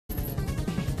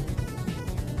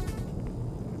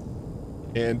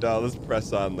And let's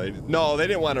press on, ladies. No, they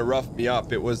didn't want to rough me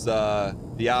up. It was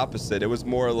the opposite. It was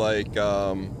more like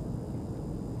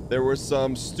there were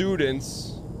some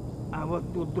students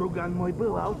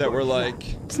that were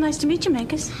like... It's nice to meet you,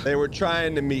 Minkus. They were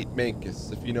trying to meet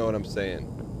Minkus, if you know what I'm saying.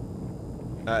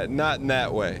 Not in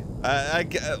that way.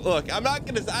 Look, I'm not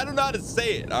gonna... I don't know how to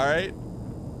say it, all right?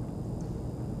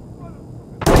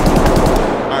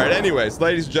 All right, anyways,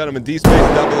 ladies and gentlemen, D-Space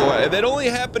 001. It only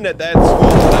happened at that school.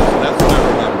 That's what I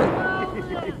remember.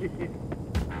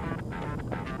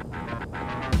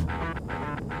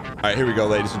 All right, here we go,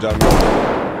 ladies and gentlemen.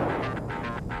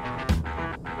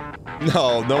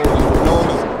 No one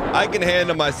was. I can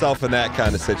handle myself in that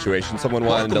kind of situation. Someone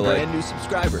wanted to, like, brand new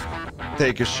subscriber.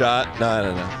 Take a shot.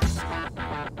 No.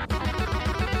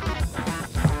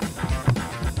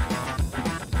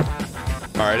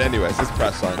 All right, anyways, let's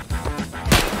press on.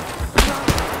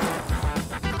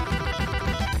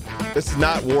 This is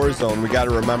not Warzone. We got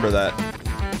to remember that.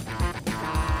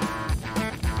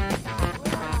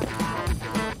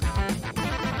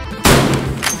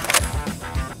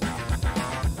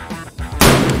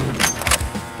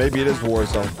 Maybe it is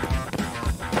Warzone.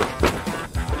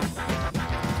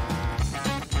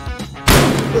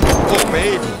 Oh,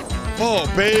 baby. Oh,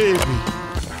 baby.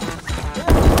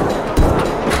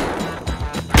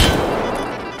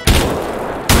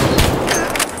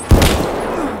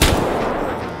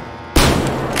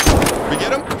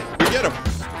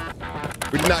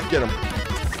 We did not get him.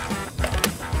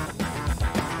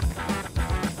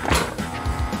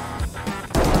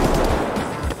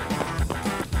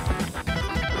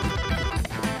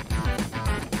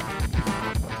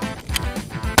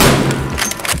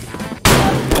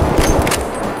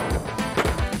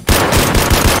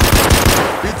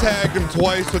 We tagged him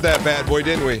twice with that bad boy,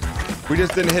 didn't we? We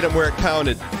just didn't hit him where it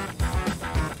counted.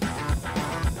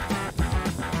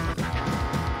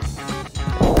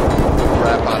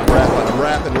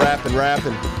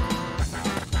 Rapping.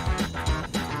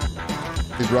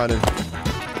 He's running.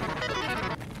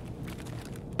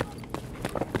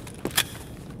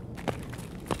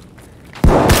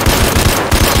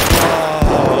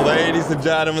 Oh, ladies and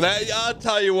gentlemen, I'll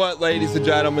tell you what, ladies and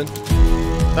gentlemen.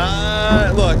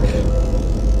 Look,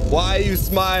 why are you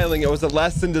smiling? It was a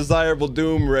less than desirable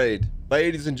Doom raid.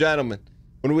 Ladies and gentlemen,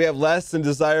 when we have less than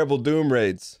desirable Doom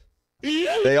raids,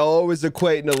 they always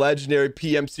equate into legendary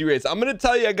PMC raids. I'm gonna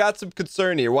tell you, I got some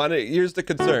concern here. Here's the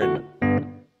concern.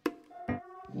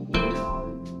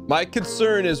 My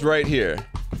concern is right here.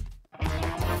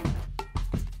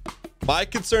 My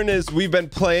concern is we've been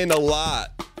playing a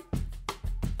lot.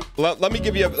 Let me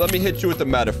hit you with a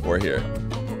metaphor here.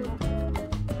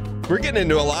 We're getting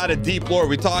into a lot of deep lore.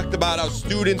 We talked about how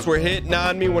students were hitting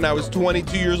on me when I was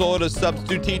 22 years old as a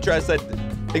substitute teacher. I said,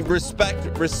 respect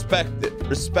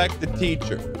the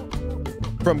teacher.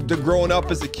 From growing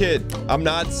up as a kid. I'm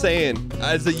not saying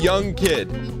as a young kid,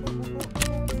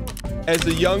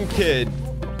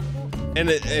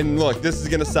 and look, this is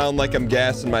gonna sound like I'm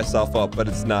gassing myself up, but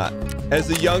it's not. As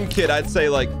a young kid, I'd say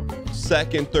like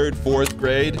 2nd, 3rd, 4th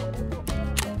grade,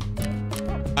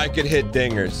 I could hit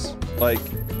dingers. Like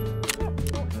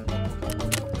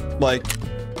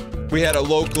we had a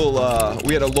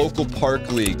local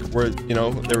park league where, you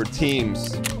know, there were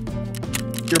teams.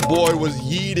 Your boy was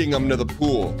yeeting them to the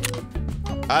pool.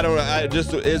 I don't know, it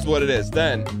just is what it is.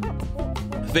 Then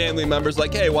family members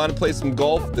like, hey, want to play some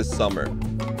golf this summer?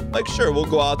 Like, sure, we'll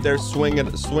go out there, swing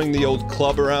the old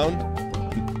club around.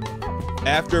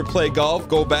 After play golf,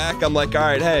 go back. I'm like, all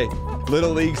right, hey,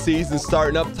 little league season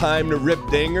starting up, time to rip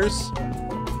dingers.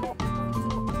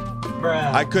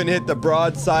 Bruh. I couldn't hit the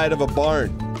broadside of a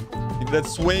barn. That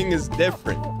swing is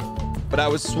different, but I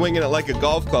was swinging it like a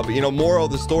golf club. You know, moral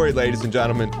of the story, ladies and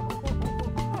gentlemen,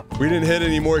 we didn't hit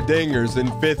any more dingers in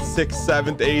 5th, 6th,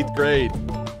 7th, 8th grade.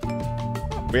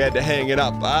 We had to hang it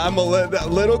up. I'm a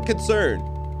little concerned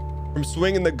from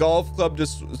swinging the golf club to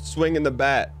swinging the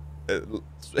bat,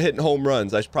 hitting home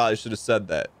runs. I probably should have said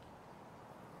that.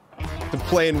 To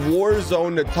playing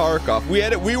Warzone to Tarkov.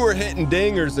 We were hitting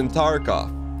dingers in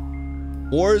Tarkov.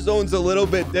 Warzone's a little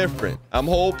bit different. I'm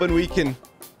hoping we can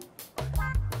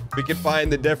find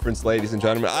the difference, ladies and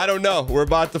gentlemen. I don't know. We're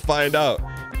about to find out.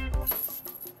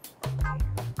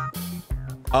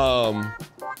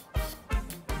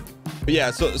 But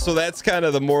yeah, so that's kind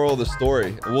of the moral of the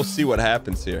story. We'll see what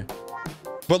happens here.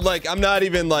 But like, I'm not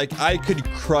even like, I could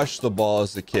crush the ball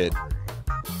as a kid.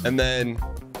 And then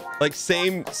like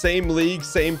same league,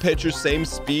 same pitcher, same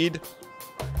speed.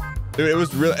 Dude, it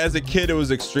was real. As a kid, it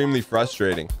was extremely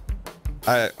frustrating.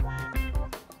 I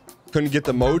couldn't get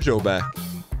the mojo back.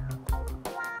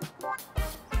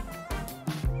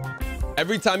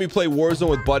 Every time you play Warzone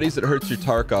with buddies, it hurts your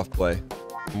Tarkov play.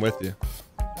 I'm with you.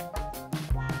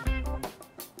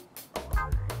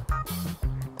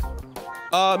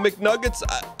 McNuggets,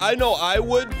 I know I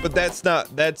would, but that's not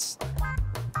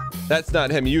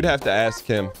him. You'd have to ask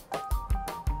him.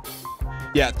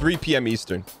 Yeah, 3 p.m.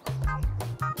 Eastern.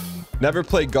 Never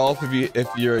play golf if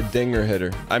you're a dinger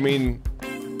hitter. I mean,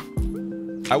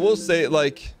 I will say,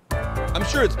 like, I'm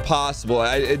sure it's possible.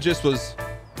 It just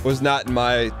was not in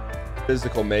my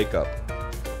physical makeup.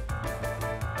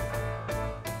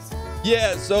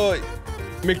 Yeah, so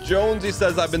McJones, he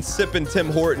says, I've been sipping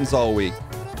Tim Hortons all week.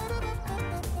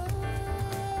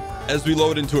 As we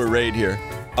load into a raid here.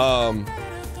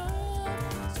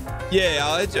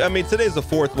 Yeah, I mean, today's the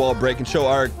 4th wall breaking show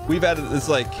arc. We've had this,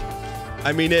 like,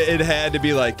 I mean, it had to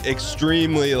be like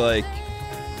extremely like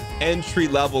entry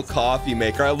level coffee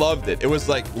maker. I loved it. It was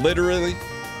like literally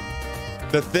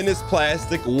the thinnest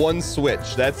plastic, one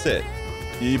switch. That's it.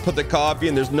 You put the coffee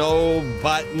in, there's no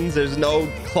buttons, there's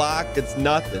no clock, it's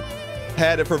nothing.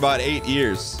 Had it for about 8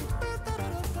 years.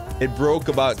 It broke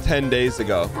about 10 days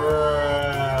ago.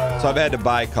 So I've had to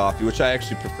buy coffee, which I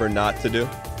actually prefer not to do.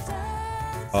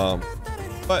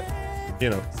 But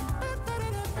you know.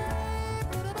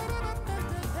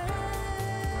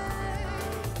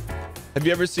 Have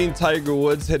you ever seen Tiger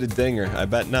Woods hit a dinger? I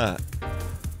bet not.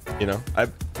 You know,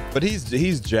 but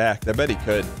he's jacked. I bet he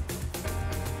could.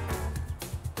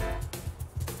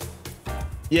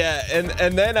 Yeah,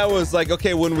 and then I was like,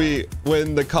 okay, when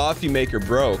the coffee maker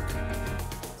broke,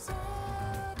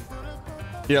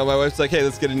 you know, my wife's like, hey,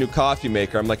 let's get a new coffee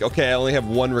maker. I'm like, okay, I only have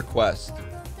one request.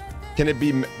 Can it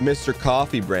be Mr.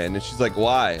 Coffee brand? And she's like,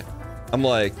 why? I'm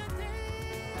like,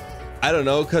 I don't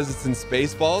know, because it's in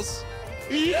Spaceballs.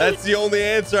 That's the only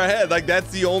answer I had. Like, that's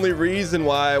the only reason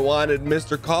why I wanted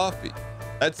Mr. Coffee.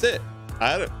 That's it.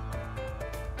 I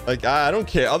don't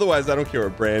care. Otherwise, I don't care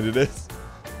what brand it is.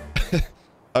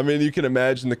 I mean, you can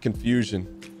imagine the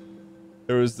confusion.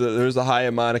 There was a high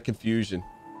amount of confusion.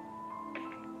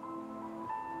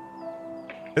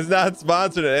 It's not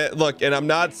sponsored. Look, and I'm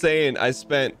not saying I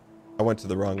went to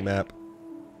the wrong map.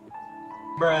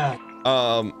 Bruh.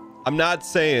 I'm not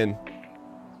saying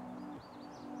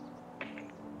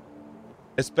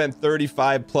I spent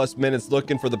 35 plus minutes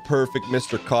looking for the perfect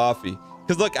Mr. Coffee.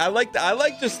 Cause look, I like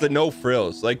just the no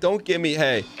frills. Like, don't give me,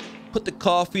 hey, put the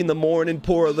coffee in the morning,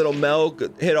 pour a little milk,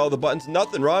 hit all the buttons.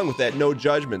 Nothing wrong with that. No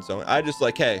judgment zone. I just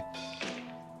like, hey,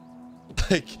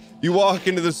 like you walk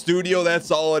into the studio,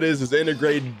 that's all it is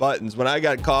integrated buttons. When I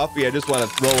got coffee, I just want to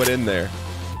throw it in there.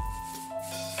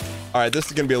 All right, this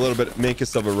is gonna be a little bit make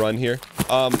us of a run here.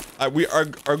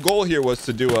 Our goal here was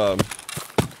to do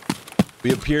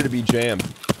we appear to be jammed.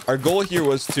 Our goal here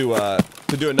was to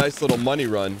do a nice little money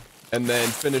run and then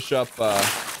finish up the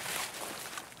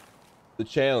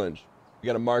challenge. We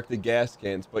gotta mark the gas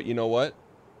cans, but you know what?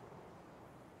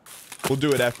 We'll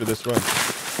do it after this run.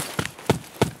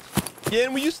 Yeah,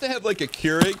 and we used to have like a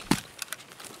Keurig.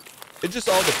 It just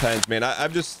all depends, man.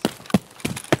 I've just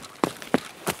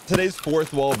today's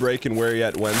 4th wall break and where you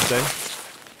at Wednesday.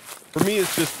 For me,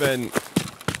 it's just been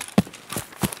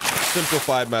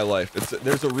simplified my life.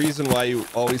 There's a reason why you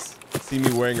always see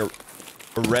me wearing a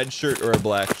red shirt or a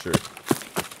black shirt.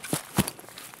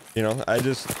 You know,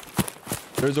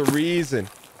 there's a reason.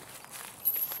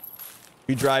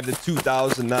 We drive the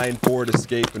 2009 Ford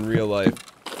Escape in real life.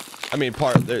 I mean,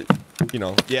 you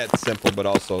know, yeah, it's simple, but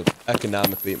also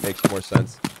economically it makes more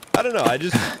sense. I don't know.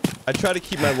 I try to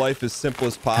keep my life as simple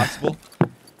as possible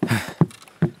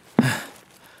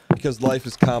because life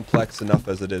is complex enough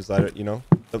as it is. You know,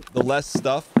 the less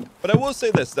stuff. But I will say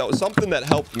this, that was something that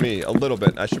helped me a little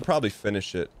bit. I should probably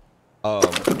finish it.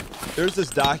 There's this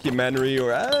documentary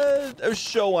or a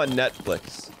show on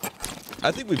Netflix.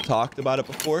 I think we've talked about it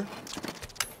before.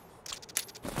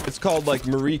 It's called like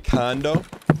Marie Kondo.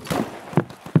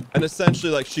 And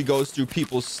essentially like she goes through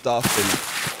people's stuff and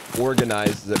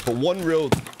organizes it. But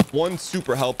one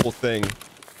super helpful thing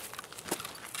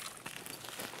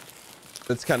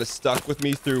that's kind of stuck with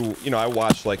me through, you know, I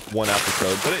watched like one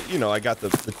episode, but it, you know, I got the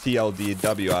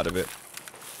TLDW out of it.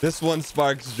 This one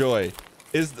sparks joy.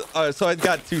 So I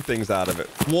got 2 things out of it.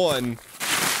 One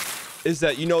is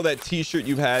that, you know, that t-shirt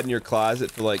you've had in your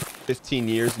closet for like 15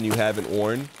 years and you haven't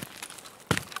worn.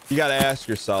 You got to ask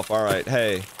yourself, all right,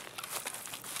 hey,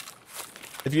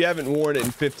 if you haven't worn it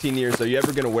in 15 years, are you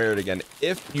ever going to wear it again?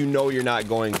 If you know you're not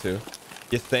going to,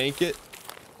 you thank it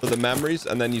for the memories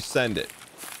and then you send it,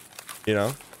 you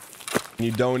know, and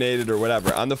you donate it or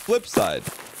whatever. On the flip side,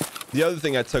 the other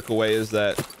thing I took away is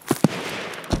that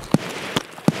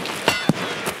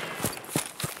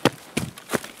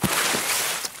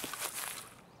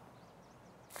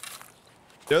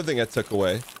The other thing I took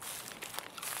away.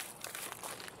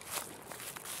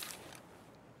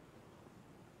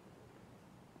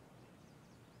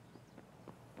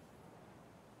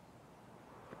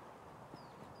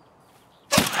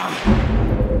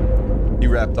 He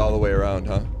wrapped all the way around,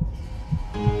 huh?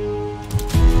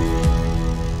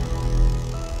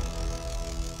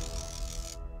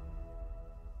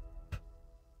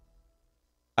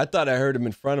 I thought I heard him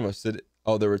in front of us.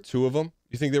 Oh, there were two of them?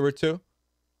 You think there were two?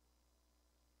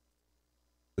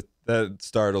 That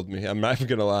startled me. I'm not even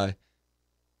gonna lie.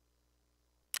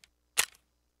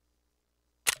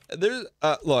 There's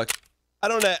look, I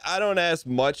don't ask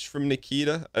much from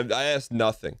Nikita. I ask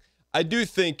nothing. I do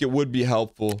think it would be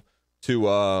helpful to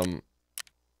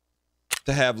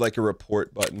have like a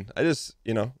report button. I just,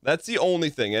 you know, that's the only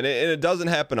thing, and it doesn't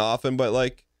happen often, but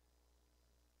like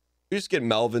you just get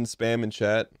Melvin spam in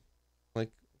chat. Like,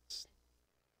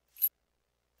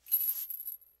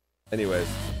 anyways,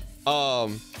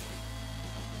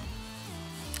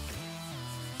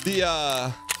 so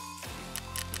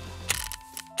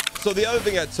the other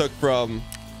thing I took from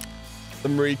the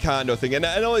Marie Kondo thing, and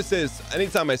I always say this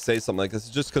anytime I say something like this,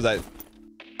 it's just because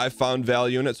I found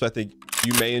value in it, so I think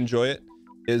you may enjoy it,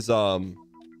 is or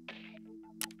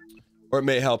it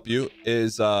may help you,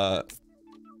 is hang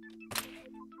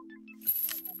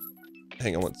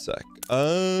on one sec.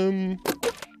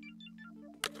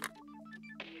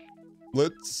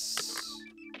 Let's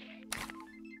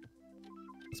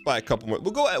buy a couple more.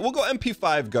 We'll go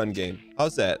MP5 gun game.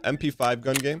 How's that? MP5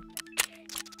 gun game?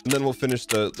 And then we'll finish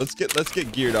the let's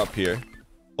get geared up here.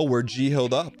 Oh, we're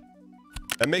G-hilled up.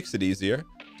 That makes it easier.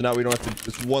 So now we don't have to,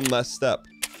 just one less step.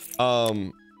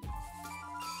 So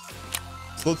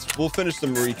we'll finish the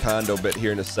Marie Kondo bit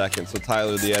here in a second. So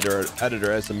Tyler, the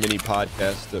editor has a mini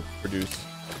podcast to produce.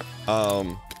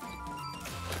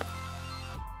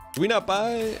 Did we not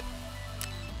buy?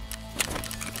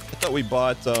 I thought we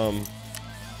bought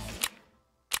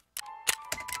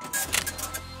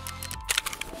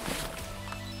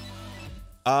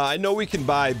I know we can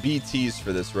buy BTs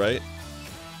for this, right?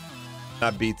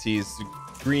 Not BTs,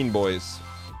 green boys.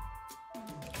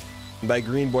 And by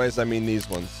green boys, I mean these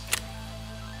ones.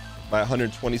 By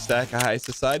 120 stack of High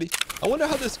Society. I wonder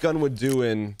how this gun would do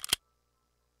in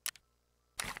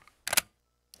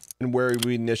where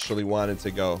we initially wanted to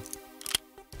go.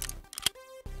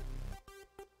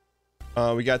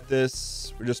 We got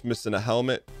this. We're just missing a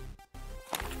helmet.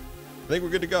 I think we're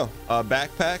good to go.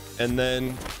 Backpack, and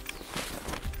then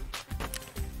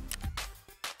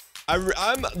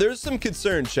there's some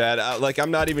concern, Chad. Like,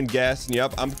 I'm not even gassing you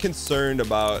up. I'm concerned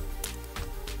about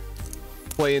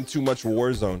playing too much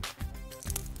Warzone.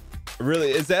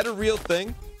 Really, is that a real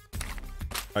thing?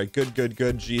 All right, good.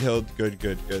 G-Hill, good.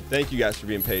 Thank you guys for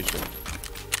being patient.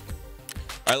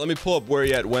 All right, let me pull up where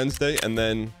you at Wednesday, and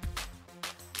then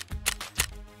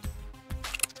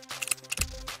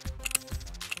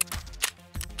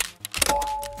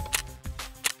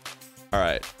all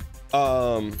right.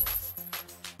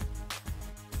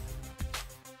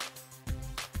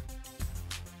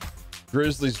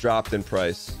 Grizzlies dropped in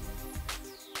price.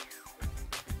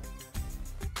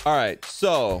 All right,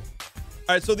 so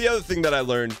the other thing that I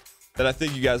learned that I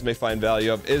think you guys may find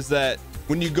value of is that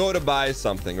when you go to buy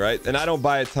something, right? And I don't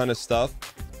buy a ton of stuff,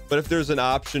 but if there's an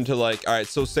option to, like, all right,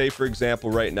 so say for example,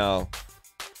 right now,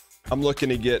 I'm looking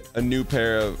to get a new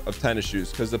pair of tennis shoes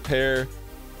because the pair,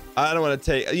 I don't want to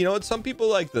take, you know what? Some people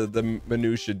like the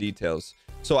minutia details.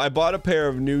 So I bought a pair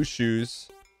of new shoes,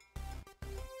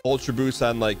 Ultra Boost,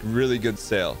 on like really good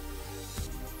sale.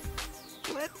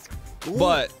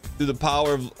 But through the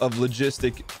power of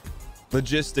logistic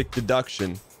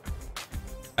deduction,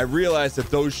 I realized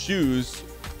that those shoes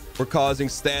were causing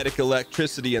static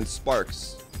electricity and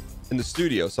sparks in the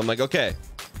studio. So I'm like, okay,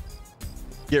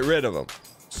 get rid of them.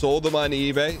 Sold them on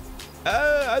eBay.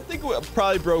 I think we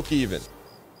probably broke even.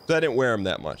 So I didn't wear them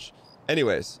that much.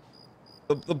 Anyways,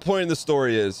 the point of the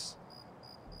story is,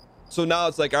 so now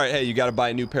it's like, all right, hey, you got to buy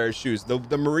a new pair of shoes.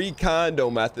 The Marie Kondo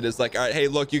method is like, all right, hey,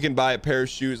 look, you can buy a pair of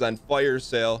shoes on fire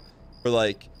sale for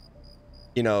like,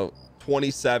 you know,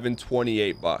 27,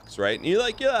 28 bucks, right? And you're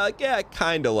like, yeah, I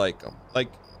kind of like them. Like,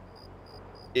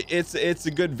 it's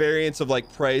a good variance of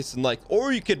like price, and like,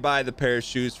 or you could buy the pair of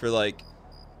shoes for like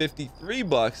 53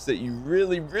 bucks that you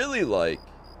really, really like.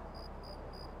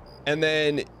 And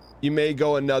then you may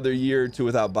go another year or two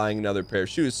without buying another pair of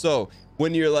shoes. So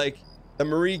when you're like, the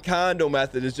Marie Kondo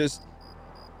method is just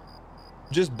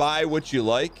buy what you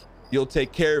like. You'll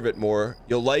take care of it more.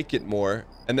 You'll like it more.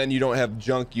 And then you don't have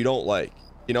junk you don't like,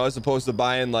 you know, as opposed to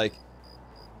buying like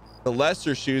the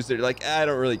lesser shoes that are like, I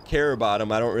don't really care about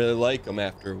them. I don't really like them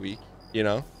after a week, you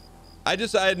know.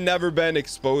 I had never been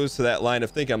exposed to that line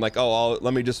of thinking. I'm like, oh,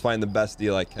 let me just find the best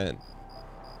deal I can.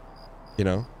 You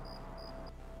know?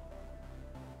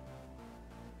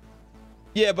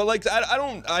 Yeah, but like,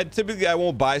 I typically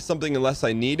won't buy something unless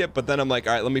I need it. But then I'm like,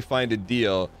 all right, let me find a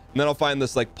deal. And then I'll find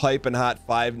this like piping hot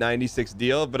 $5.96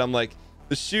 deal. But I'm like,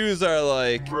 the shoes are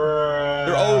like,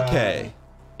 they're okay.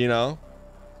 You know?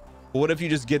 But what if you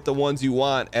just get the ones you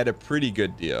want at a pretty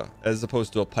good deal as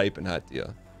opposed to a piping hot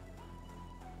deal?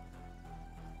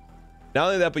 Not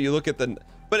only that, but you look at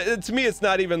to me, it's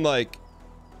not even like,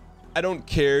 I don't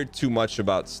care too much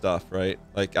about stuff, right?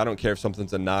 Like, I don't care if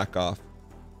something's a knockoff,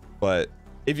 but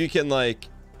if you can, like,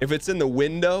 if it's in the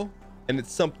window and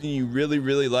it's something you really,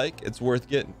 really like, it's worth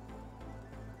getting,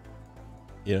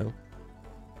 you know?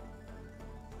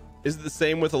 Is it the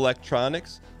same with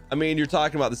electronics? I mean, you're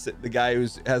talking about the guy who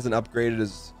hasn't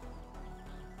upgraded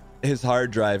his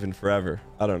hard drive in forever.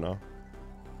 I don't know.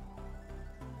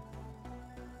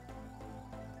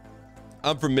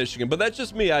 I'm from Michigan, but that's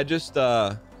just me. I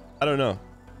don't know.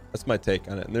 That's my take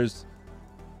on it. And there's,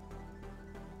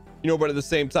 you know, but at the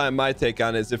same time, my take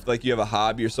on it is if like you have a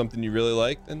hobby or something you really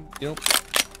like, then, you know,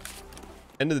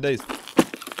 end of the day,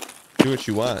 do what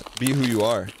you want. Be who you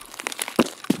are.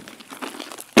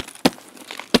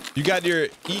 You got your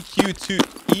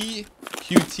EQT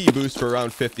boost for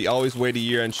around 50. Always wait a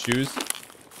year on shoes.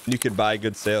 And you could buy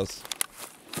good sales.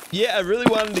 Yeah, I really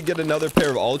wanted to get another pair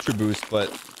of Ultra Boost,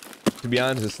 but to be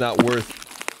honest, it's not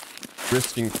worth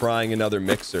risking frying another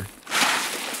mixer.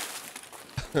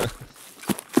 But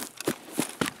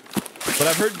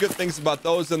I've heard good things about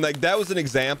those, and like that was an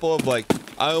example of like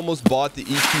I almost bought the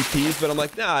EQTs, but I'm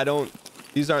like, nah,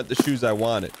 these aren't the shoes I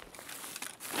wanted.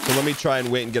 So let me try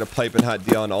and wait and get a piping hot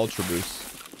deal on Ultra Boost.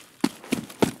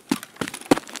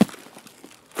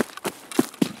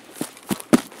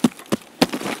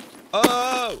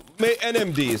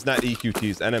 NMDs, not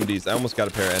EQTs, NMDs. I almost got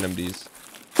a pair of NMDs.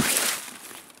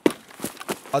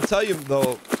 I'll tell you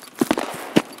though,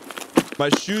 my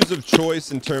shoes of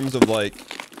choice in terms of like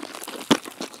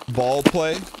ball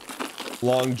play,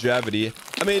 longevity.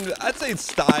 I mean, I'd say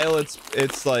style.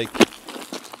 It's like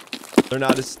they're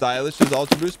not as stylish as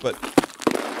Ultra Boost, but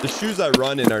the shoes I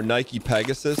run in are Nike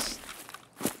Pegasus.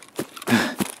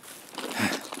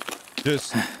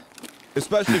 Just,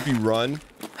 especially if you run.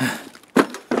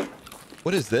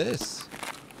 What is this?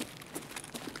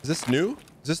 Is this new?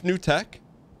 Is this new tech?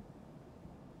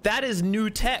 That is new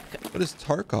tech. What is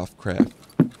Tarkov crap?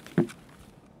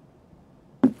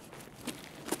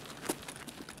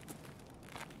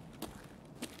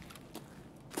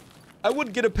 I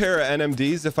would get a pair of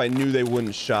NMDs if I knew they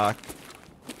wouldn't shock.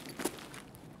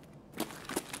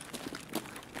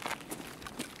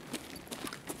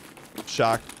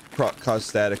 Cause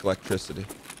static electricity.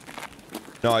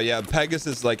 No, yeah,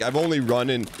 Pegasus, like, I've only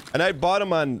run in, and I bought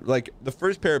them on, like, the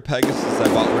first pair of Pegasus I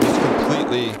bought were just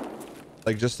completely,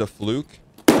 like, just a fluke.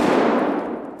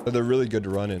 But they're really good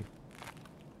to run in.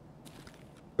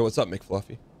 Yo, what's up,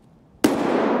 McFluffy?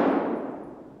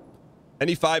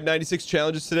 Any 596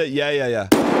 challenges today? Yeah.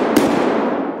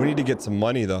 We need to get some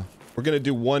money, though. We're going to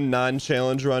do one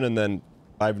non-challenge run and then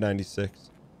 596.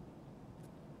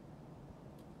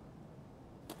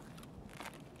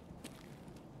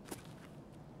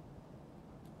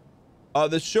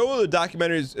 The show, the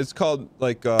documentary it's called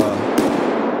like Marie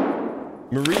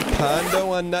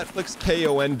Kondo on Netflix.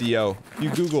 Kondo. You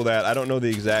Google that. I don't know the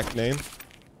exact name.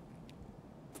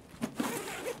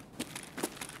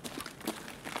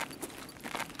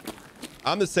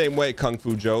 I'm the same way, Kung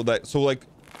Fu Joe. So like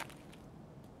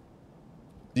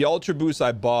the Ultra Boost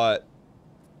I bought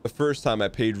the first time I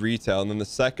paid retail, and then the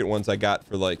second ones I got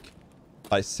for like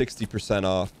 60%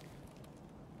 off.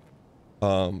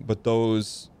 But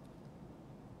those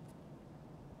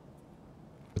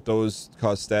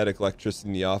cause static electricity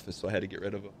in the office, so I had to get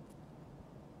rid of them.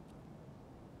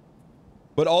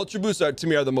 But Ultra Boosts to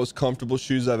me are the most comfortable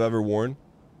shoes I've ever worn.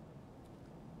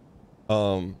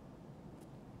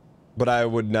 But I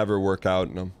would never work out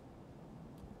in them.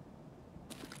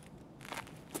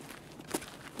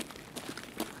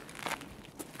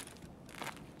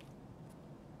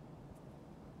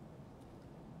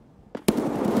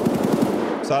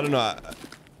 So I don't know.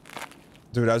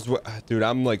 Dude,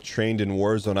 I'm like trained in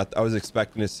Warzone. I was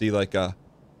expecting to see like a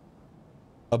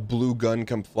blue gun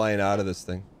come flying out of this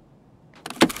thing.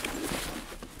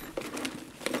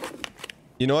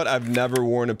 You know what? I've never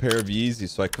worn a pair of Yeezys,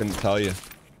 so I couldn't tell you.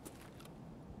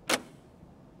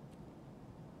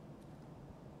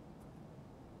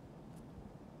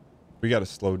 We gotta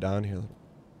slow down here a little.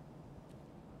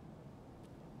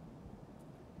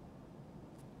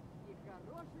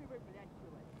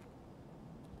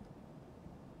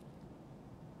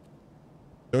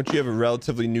 Don't you have a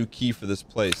relatively new key for this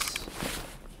place?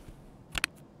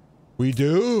 We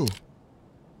do.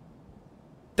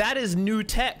 That is new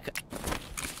tech.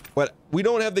 But we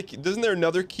don't have the key. Isn't there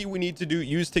another key we need to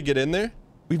use to get in there?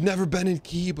 We've never been in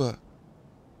Kiba.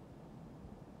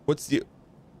 What's the...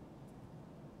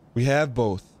 We have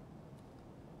both.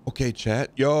 Okay,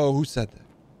 chat. Yo, who said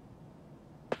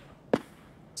that?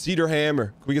 Cedar hammer.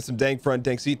 Can we get some dank front,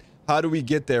 dank seat? How do we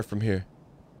get there from here?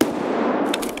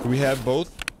 Do we have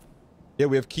both? Yeah,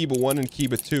 we have Kiba 1 and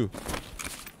Kiba 2.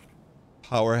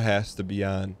 Power has to be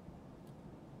on.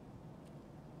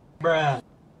 Bruh. All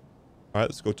right,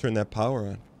 let's go turn that power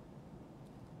on.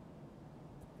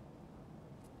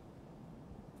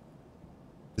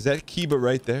 Is that Kiba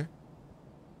right there?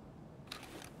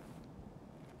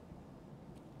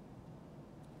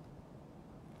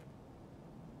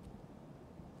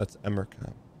 That's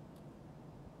Emercom.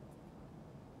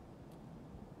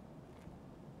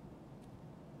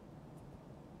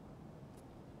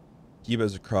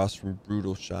 Kiba's across from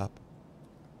Brutal Shop.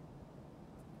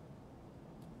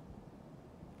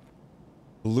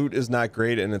 The loot is not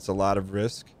great and it's a lot of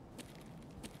risk.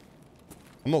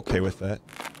 I'm okay with that.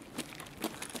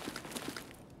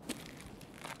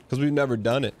 Because we've never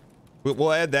done it.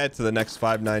 We'll add that to the next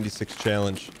 596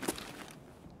 challenge.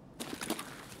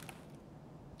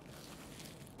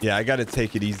 Yeah, I gotta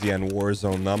take it easy on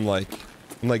Warzone. I'm like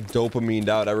dopamined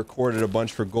out. I recorded a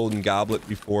bunch for Golden Goblet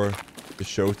before the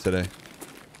show today.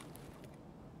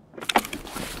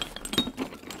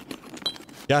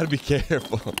 Gotta be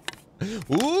careful.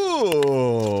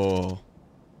 Ooh.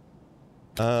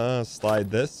 Slide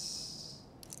this.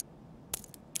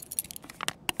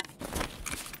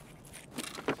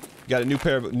 Got a new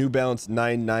pair of New Balance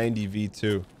 990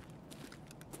 V2.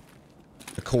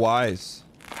 The Kawais.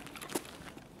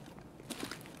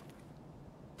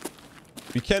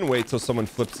 We can wait till someone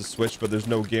flips the switch, but there's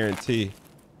no guarantee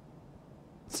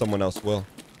someone else will.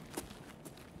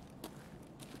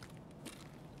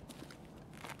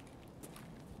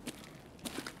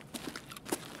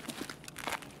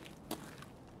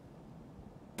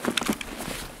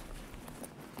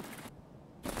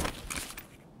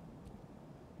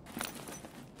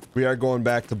 We are going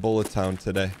back to Bullet Town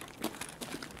today.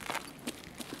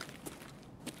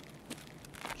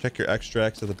 Check your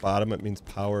extracts at the bottom. It means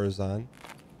power is on.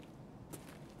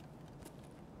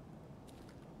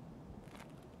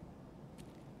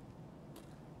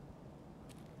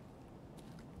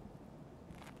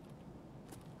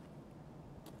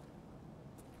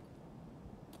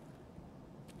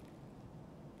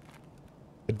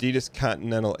 Adidas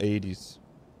Continental 80s.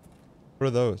 What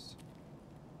are those?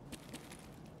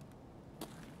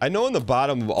 I know in the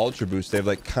bottom of Ultra Boost they have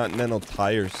like Continental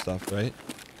Tire stuff, right?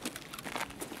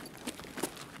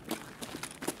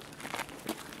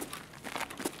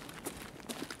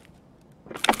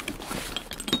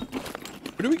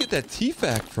 Where do we get that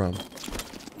T-Fac from?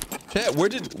 Chat,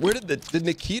 did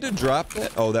Nikita drop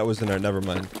that? Oh, that was in our, never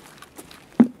mind.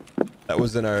 That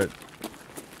was in our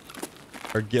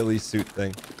ghillie suit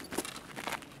thing.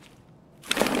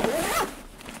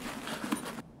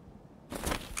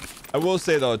 I will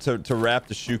say though, to wrap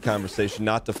the shoe conversation,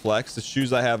 not to flex, the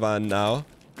shoes I have on now,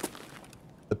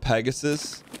 the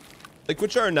Pegasus, like,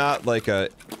 which are not like they're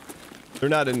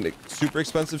not a super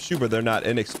expensive shoe, but they're not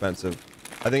inexpensive.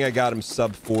 I think I got them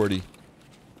sub 40.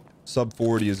 Sub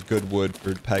 40 is good wood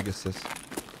for Pegasus.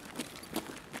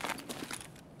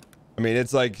 I mean,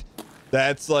 it's like,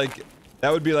 that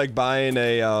would be like buying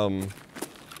a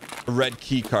red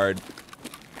key card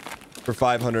for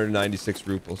 596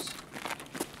 rupees.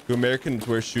 Do Americans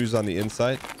wear shoes on the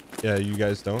inside? Yeah, you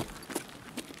guys don't.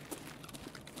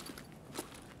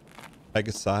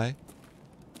 Pegasi?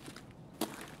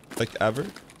 Like ever?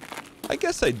 I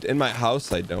guess in my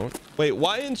house I don't. Wait,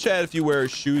 why in chat if you wear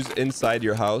shoes inside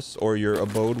your house or your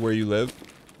abode where you live?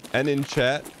 And in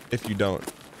chat if you don't?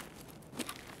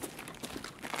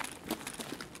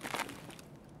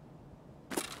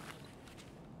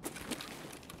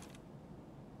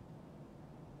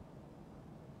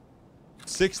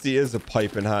 $60 is a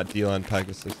piping hot deal on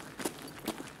Pegasus.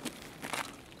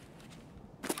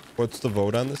 What's the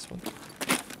vote on this one?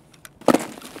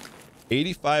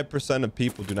 85% of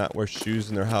people do not wear shoes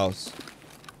in their house.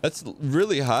 That's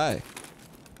really high.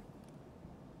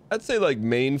 I'd say like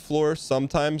main floor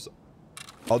sometimes.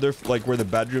 Other, like where the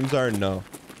bedrooms are, no.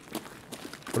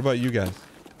 What about you guys?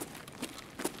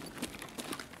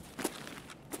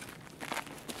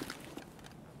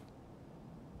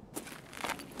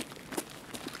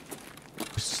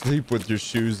 Sleep with your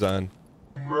shoes on.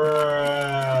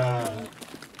 Bruh.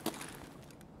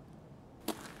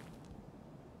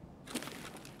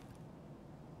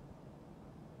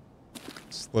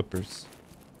 Slippers.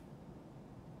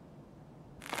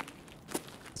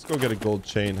 Let's go get a gold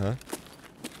chain, huh?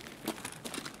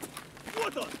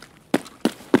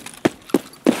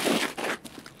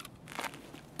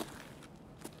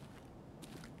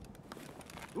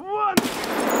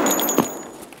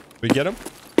 We get him?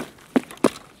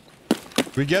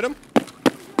 We get him?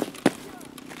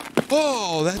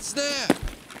 Oh, that snap!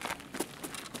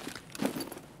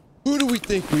 Who do we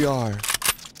think we are?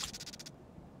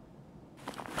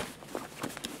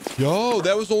 Yo,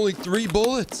 that was only 3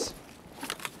 bullets.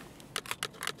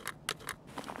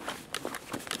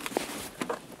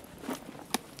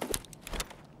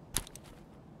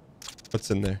 What's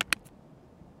in there?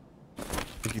 I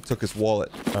think he took his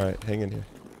wallet. All right, hang in here.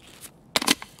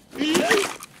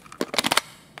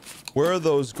 Where are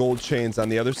those gold chains on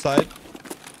the other side?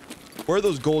 Where are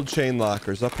those gold chain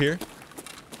lockers? Up here?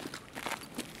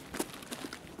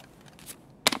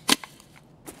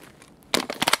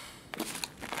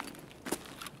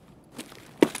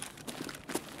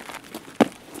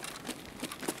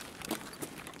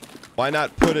 Why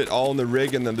not put it all in the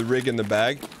rig and then the rig in the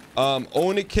bag?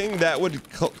 Own it, King. That would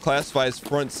classify as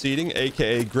front seating,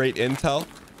 aka great intel.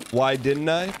 Why didn't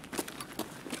I?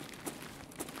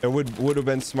 It would have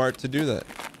been smart to do that.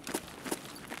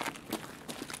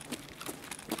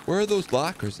 Where are those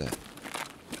lockers at?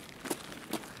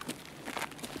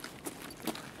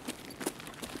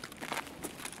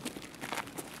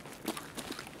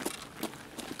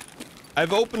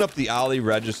 I've opened up the Ollie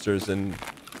registers and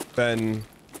been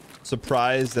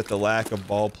surprised at the lack of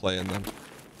ball play in them.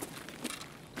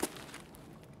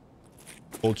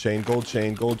 Gold chain, gold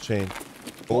chain, gold chain.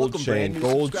 Gold chain,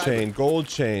 gold chain, gold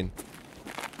chain.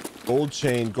 Gold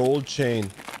chain, gold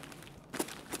chain.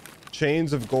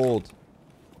 Chains of gold.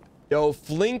 Yo,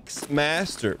 Flinks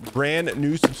Master, brand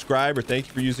new subscriber. Thank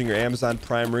you for using your Amazon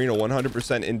Prime Reno.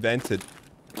 100% invented.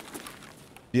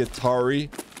 The Atari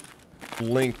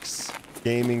Lynx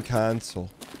gaming console.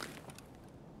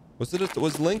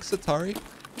 Was Lynx Atari?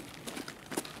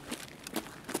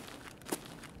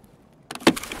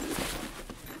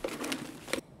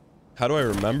 How do I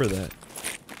remember that?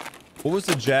 What was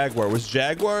the Jaguar? Was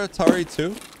Jaguar Atari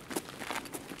too?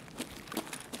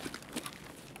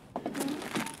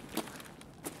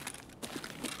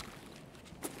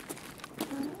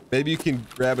 Maybe you can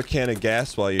grab a can of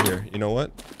gas while you're here. You know what?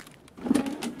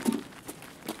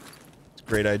 It's a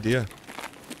great idea.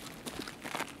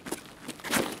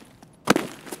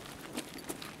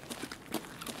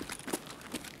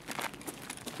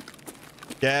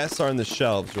 Gas are on the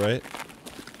shelves, right?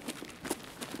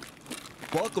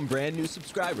 Welcome, brand new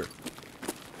subscriber.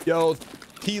 Yo,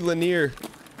 T Lanier,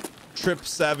 Trip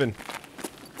 7.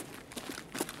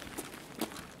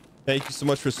 Thank you so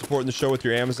much for supporting the show with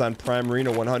your Amazon Prime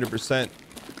Reno. 100%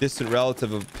 distant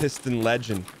relative of Piston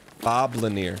legend, Bob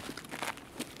Lanier.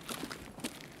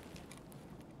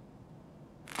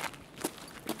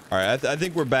 All right, I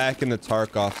think we're back in the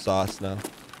Tarkov sauce now.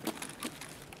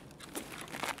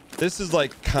 This is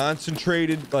like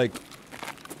concentrated, like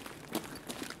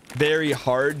very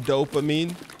hard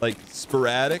dopamine, like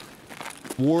sporadic.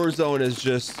 Warzone is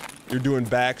just, you're doing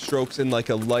backstrokes in like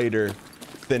a lighter,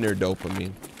 thinner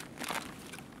dopamine.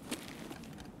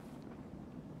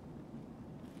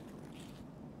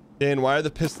 Dan, why are the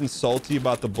Pistons salty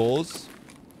about the Bulls?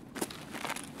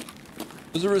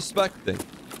 It was a respect thing,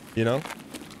 you know?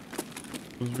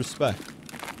 It was respect.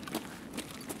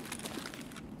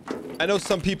 I know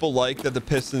some people like that the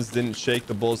Pistons didn't shake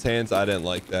the Bulls' hands. I didn't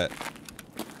like that.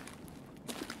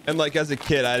 And like as a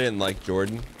kid, I didn't like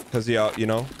Jordan because he, you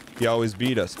know, he always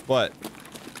beat us. But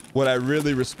what I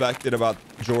really respected about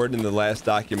Jordan in the last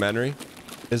documentary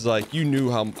is like you knew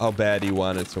how bad he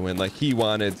wanted to win. Like he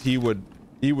would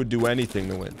do anything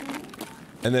to win.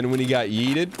 And then when he got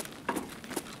yeeted,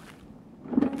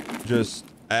 just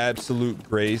absolute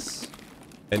grace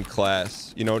and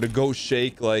class. You know, to go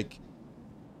shake like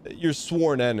your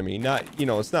sworn enemy. Not, you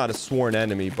know, it's not a sworn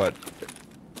enemy, but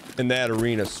in that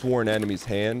arena, sworn enemy's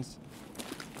hands.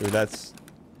 Dude, that's,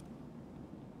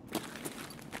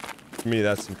 to me,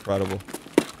 that's incredible.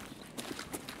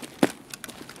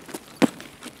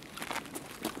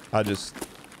 I just,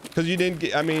 because you didn't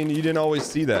get, I mean, you didn't always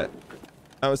see that.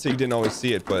 I would say you didn't always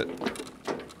see it, but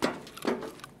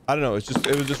I don't know. It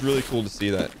was just really cool to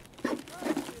see that.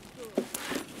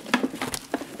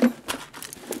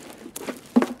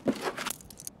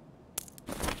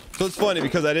 So it's funny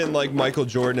because I didn't like Michael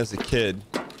Jordan as a kid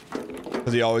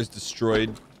because he always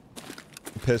destroyed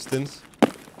the Pistons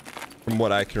from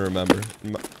what I can remember.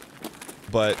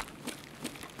 But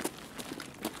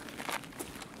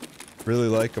really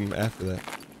like him after that.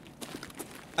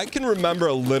 I can remember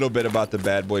a little bit about the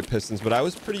Bad Boy Pistons, but I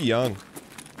was pretty young.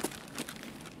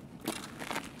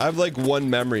 I have like one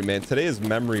memory, man. Today is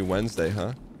Memory Wednesday,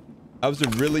 huh? I was a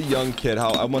really young kid.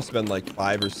 I must have been like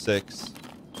 5 or 6.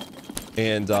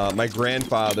 And my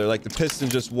grandfather, like the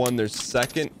Pistons just won their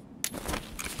 2nd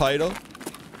title.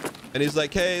 And he's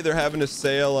like, hey, they're having a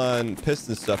sale on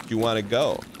Piston stuff. Do you want to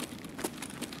go?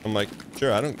 I'm like,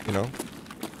 sure, I don't, you know,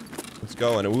 let's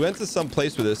go. And we went to some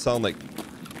place where they're selling like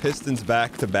Pistons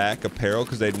back-to-back apparel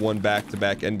because they'd won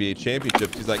back-to-back NBA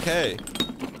championships. He's like, hey,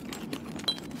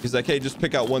 just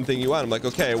pick out one thing you want. I'm like,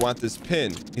 okay, I want this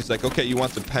pin. He's like, okay, you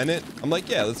want the pennant? I'm like,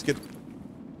 yeah, let's get,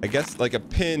 I guess like a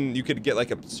pin. You could get like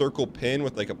a circle pin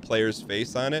with like a player's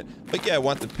face on it. I'm like, yeah, I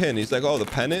want the pin. He's like, oh, the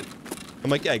pennant?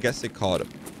 I'm like, yeah, I guess they call it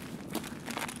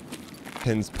a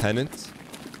pin's pennant.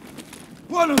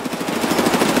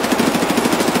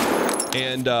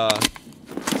 And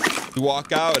we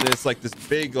walk out and it's like this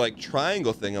big like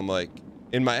triangle thing. I'm like,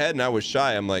 in my head, and I was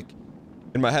shy, I'm like,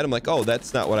 in my head, I'm like, oh,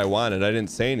 that's not what I wanted. I didn't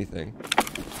say anything.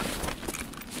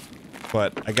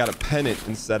 But I got a pennant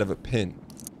instead of a pin.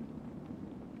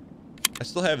 I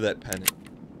still have that pennant.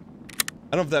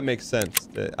 I don't know if that makes sense.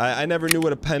 I never knew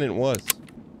what a pennant was.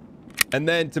 And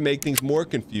then to make things more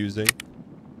confusing,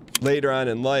 later on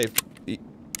in life,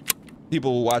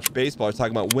 people who watch baseball are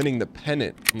talking about winning the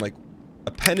pennant. I'm like,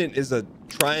 a pennant is a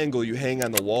triangle you hang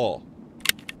on the wall.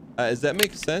 Does that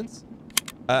make sense?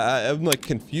 I'm like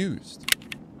confused.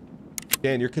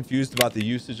 Dan, you're confused about the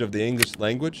usage of the English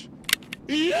language?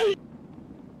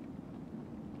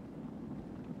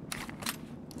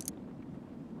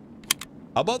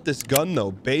 How about this gun though?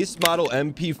 Base model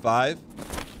MP5.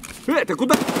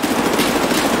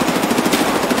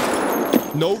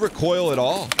 No recoil at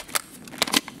all.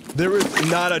 There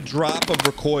is not a drop of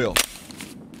recoil.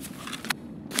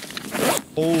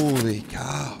 Holy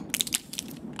cow.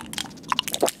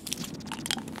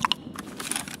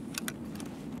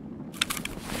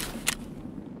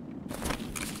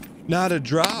 Not a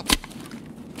drop.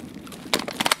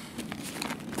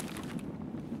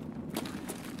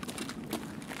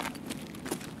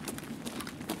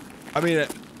 I mean,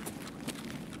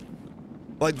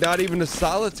 like not even a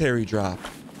solitary drop.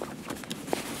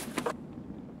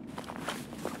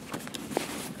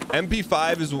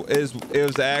 MP5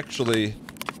 is actually,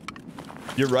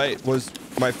 you're right, was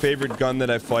my favorite gun that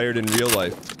I fired in real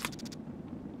life.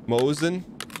 Mosin,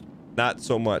 not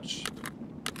so much.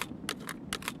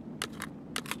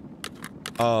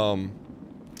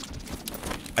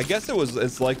 I guess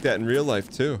it's like that in real life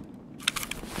too.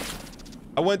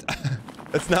 I went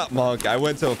it's not Monk. I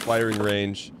went to a firing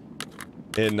range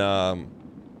in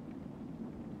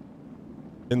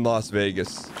Las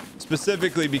Vegas,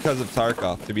 specifically because of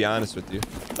Tarkov, to be honest with you.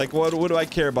 Like what do I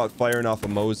care about firing off a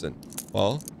Mosin?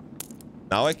 Well,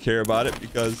 now I care about it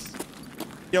because,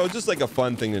 you know, it's just like a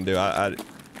fun thing to do. I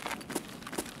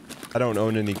don't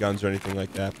own any guns or anything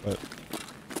like that, but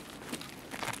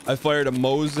I fired a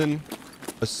Mosin,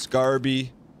 a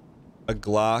Scarby, a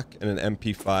Glock, and an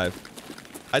MP5.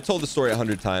 I told the story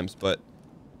 100 times, but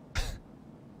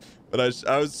I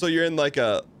was so you're in like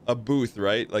a booth,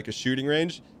 right? Like a shooting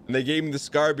range, and they gave me the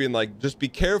Scarby and like, just be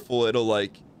careful, it'll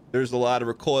like, there's a lot of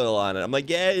recoil on it. I'm like,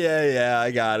 yeah,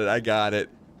 I got it.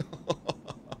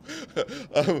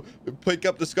 Pick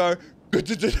up the Scar,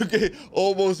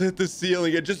 almost hit the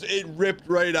ceiling. It ripped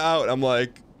right out. I'm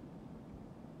like,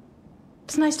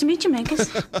 it's nice to meet you, Mankus.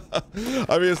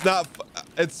 I mean,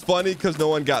 it's funny because no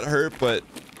one got hurt, but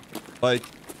like,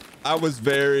 I was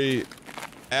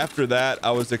after that,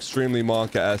 I was extremely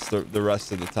Monka-esque the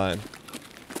rest of the time.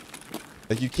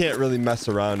 Like, you can't really mess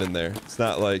around in there. It's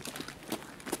not like,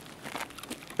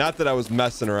 not that I was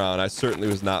messing around. I certainly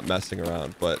was not messing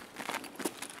around, but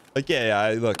like,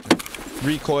 yeah, look,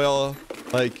 recoil,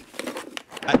 like,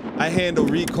 I handle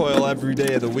recoil every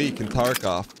day of the week in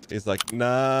Tarkov. He's like,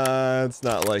 nah, it's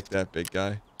not like that, big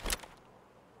guy.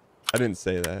 I didn't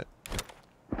say that.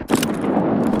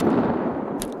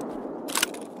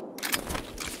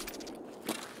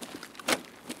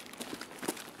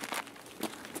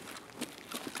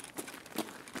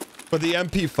 But the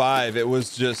MP5, it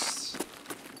was just,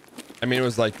 I mean, it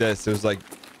was like this. It was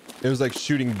like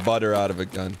shooting butter out of a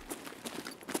gun.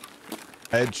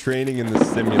 I had training in the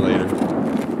simulator.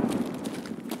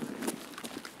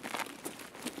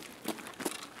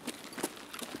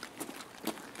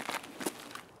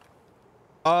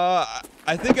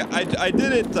 I think I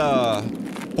did it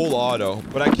full auto,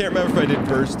 but I can't remember if I did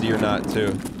bursty or not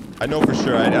too. I know for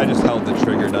sure I just held the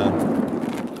trigger down.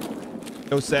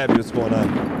 Yo, Savvy, what's going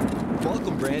on?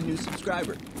 Welcome, brand new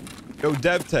subscriber. Yo,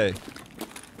 Devte.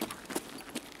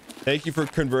 Thank you for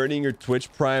converting your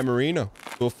Twitch Prime Marino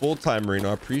to a full-time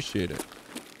Marino. I appreciate it.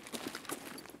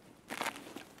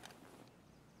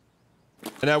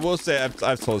 And I will say,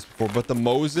 I've told this before, but the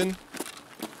Mosin,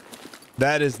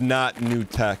 that is not new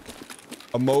tech.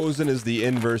 A Mosin is the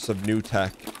inverse of new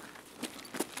tech.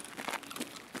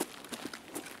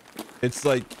 It's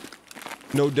like,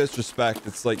 no disrespect,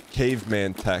 it's like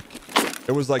caveman tech.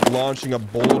 It was like launching a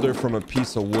boulder from a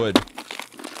piece of wood.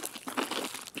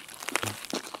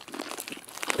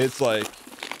 It's like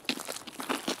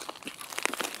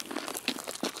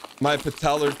my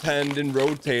patellar tendon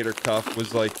rotator cuff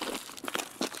was like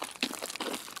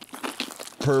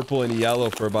purple and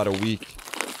yellow for about a week.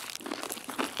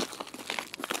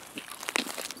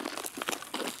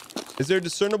 Is there a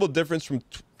discernible difference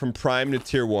from prime to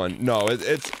tier 1? No,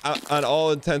 it's on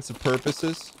all intents and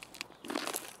purposes.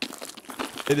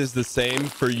 It is the same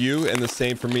for you and the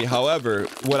same for me. However,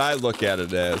 what I look at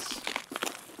it as,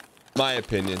 my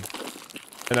opinion,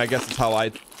 and I guess it's how I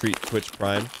treat Twitch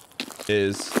Prime,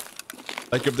 is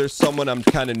like if there's someone I'm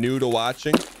kind of new to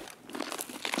watching,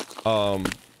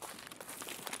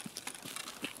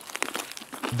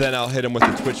 then I'll hit them with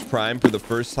the Twitch Prime for the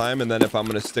first time, and then if I'm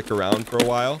gonna stick around for a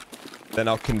while, then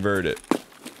I'll convert it.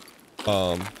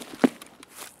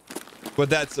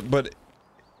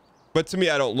 But to me,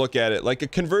 I don't look at it like a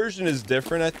conversion is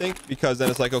different, I think, because then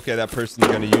it's like, okay, that person's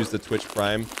gonna use the Twitch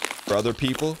Prime for other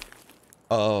people,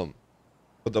 but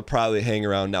they'll probably hang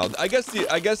around now. I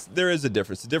guess there is a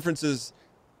difference. The difference is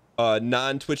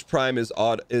non-Twitch Prime is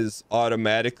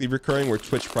automatically recurring, where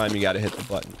Twitch Prime you got to hit the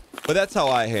button. But that's how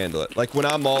I handle it. Like when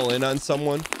I'm all in on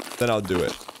someone, then I'll do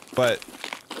it. But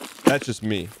that's just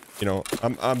me. You know,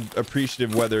 I'm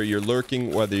appreciative whether you're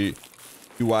lurking, whether you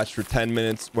watch for 10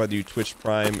 minutes, whether you Twitch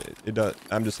Prime.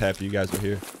 I'm just happy you guys are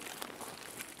here.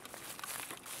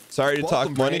 Sorry to talk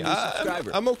money.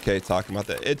 I'm okay talking about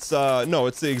that. It's no,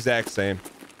 it's the exact same.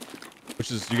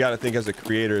 Which is, you got to think as a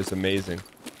creator is amazing.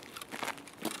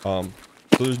 So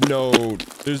there's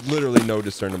literally no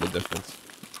discernible difference.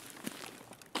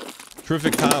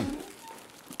 Terrific Tom.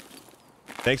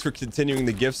 Thanks for continuing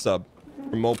the gift sub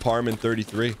from Mo Parman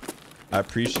 33. I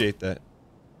appreciate that.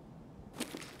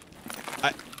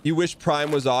 You wish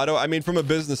Prime was auto? I mean, from a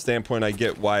business standpoint, I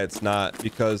get why it's not,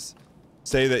 because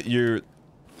say that you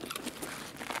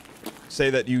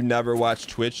never watch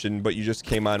Twitch but you just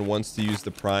came on once to use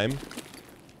the Prime.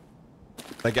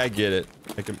 Like, I get it.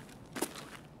 Like,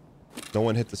 no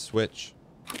one hit the switch.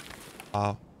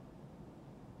 Wow.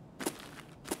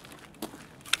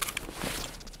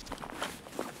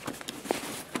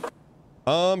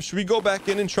 Should we go back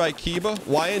in and try Kiba?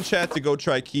 Y in chat to go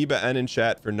try Kiba, N in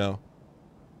chat for no.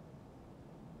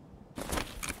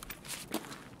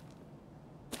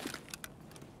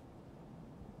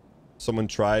 Someone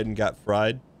tried and got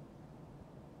fried.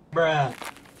 Bruh.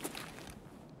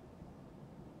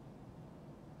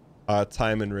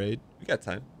 Time and raid. We got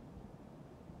time.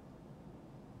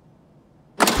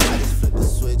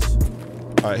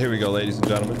 All right, here we go, ladies and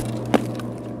gentlemen.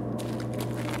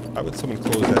 Why would someone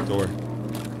close that door?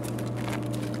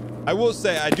 I will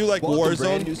say, I do like Warzone.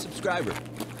 Brand new subscriber.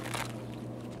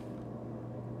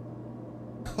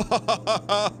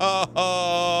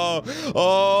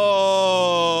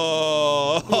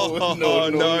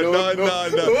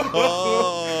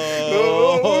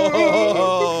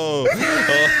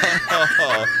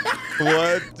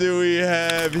 What do we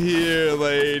have here,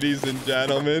 ladies and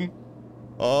gentlemen?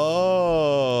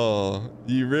 Oh,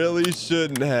 you really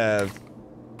shouldn't have.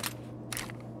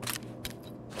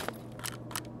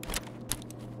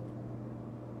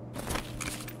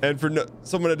 And for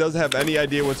someone that doesn't have any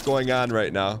idea what's going on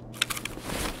right now,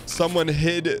 someone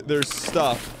hid their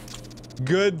stuff,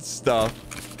 good stuff,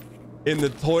 in the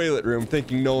toilet room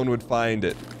thinking no one would find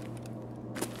it.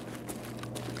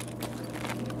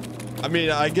 I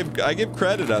mean, I give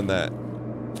credit on that.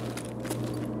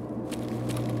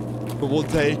 But we'll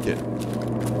take it.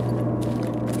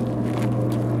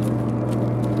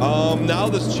 Now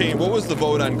this chain, what was the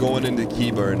vote on going into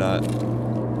Kiba or not?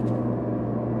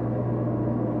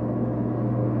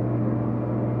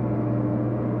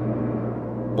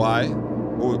 Y?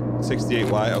 Oh,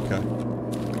 68Y, okay.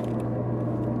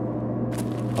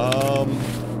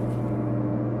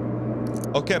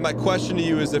 Okay, my question to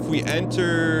you is, if we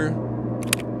enter...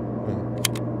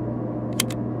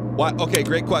 Why? Okay,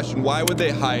 great question. Why would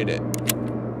they hide it?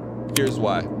 Here's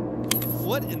why.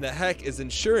 What in the heck is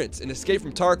insurance in Escape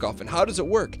from Tarkov, and how does it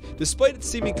work? Despite its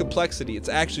seeming complexity, it's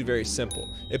actually very simple.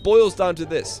 It boils down to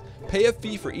this. Pay a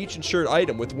fee for each insured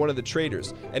item with one of the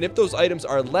traders, and if those items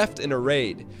are left in a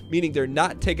raid, meaning they're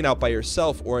not taken out by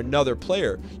yourself or another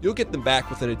player, you'll get them back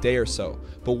within a day or so.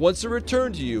 But once they're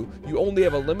returned to you, you only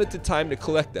have a limited time to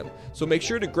collect them, so make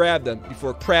sure to grab them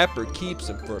before Crapper keeps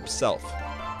them for himself.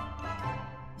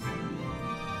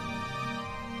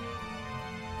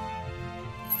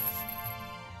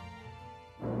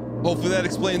 Hopefully that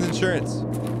explains insurance.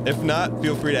 If not,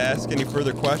 feel free to ask any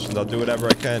further questions. I'll do whatever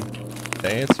I can to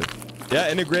answer. Yeah,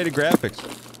 integrated graphics.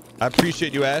 I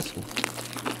appreciate you asking.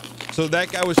 So that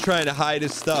guy was trying to hide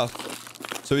his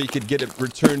stuff so he could get it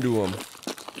returned to him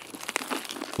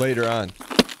later on.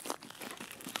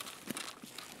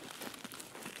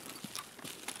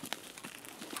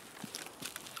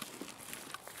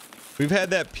 We've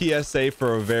had that PSA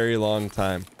for a very long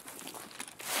time.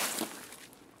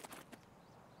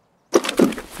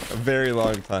 A very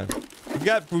long time.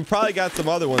 We've probably got some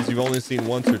other ones you've only seen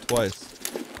once or twice.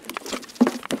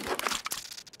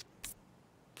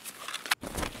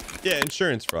 Yeah,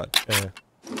 insurance fraud. Yeah.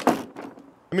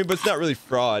 I mean, but it's not really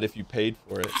fraud if you paid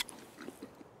for it.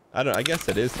 I guess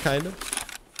it is kind of.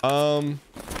 All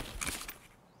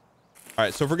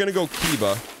right, so if we're gonna go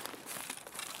Kiba,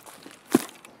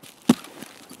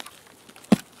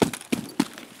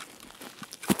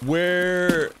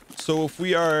 so if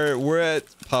we're at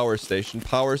Power Station.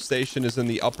 Power Station is in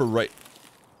the upper right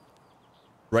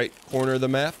corner of the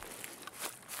map.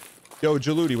 Yo,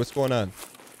 Jaludi, what's going on?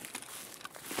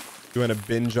 You want to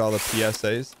binge all the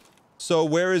PSAs? So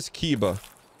where is Kiba?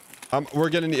 If we're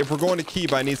going to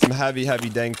Kiba, I need some heavy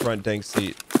dang front, dang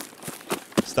seat.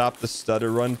 Stop the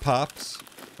stutter run pops.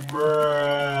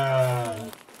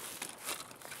 Bruh.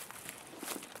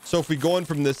 So if we go in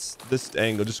from this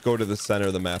angle, just go to the center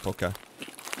of the map, okay?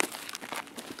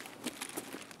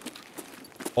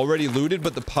 Already looted,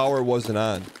 but the power wasn't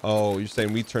on. Oh, you're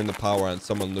saying we turned the power on,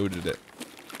 someone looted it.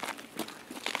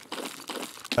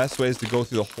 Best way is to go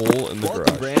through the hole in the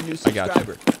garage. Brand new subscriber. I got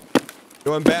you.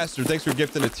 Yo, Ambassador, thanks for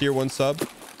gifting a tier 1 sub.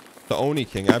 The Oni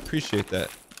King, I appreciate that.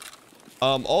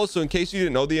 Also, in case you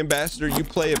didn't know, the Ambassador, you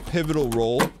play a pivotal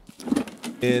role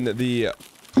in the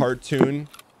cartoon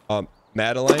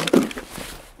Madeline.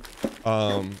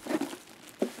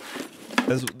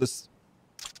 As this.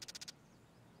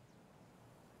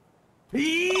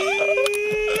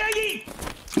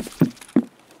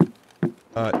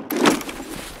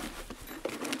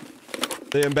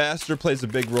 The Ambassador plays a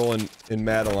big role in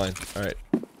Madeline. All right.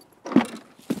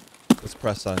 Let's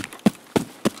press on.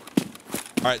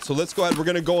 All right, so let's go ahead. We're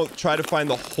going to go try to find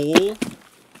the hole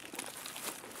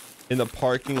in the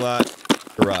parking lot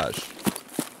garage.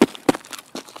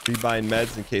 Rebuying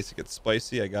meds in case it gets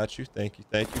spicy. I got you. Thank you.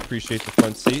 Thank you. Appreciate the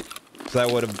front seat.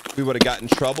 Because we would have gotten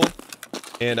in trouble.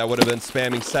 And I would have been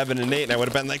spamming 7 and 8. And I would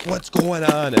have been like, what's going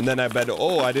on? And then I bet,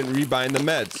 oh, I didn't rebind the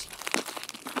meds.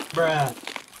 Bruh.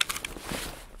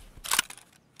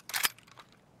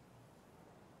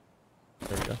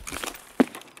 There we go.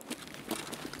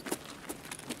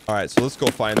 All right, so let's go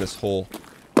find this hole.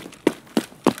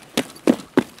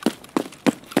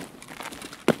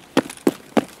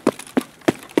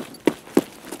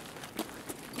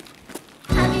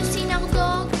 Have you seen our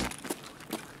dog?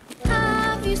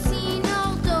 Have you seen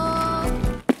our dog?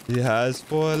 He has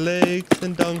 4 legs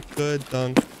and dunk.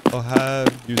 Oh,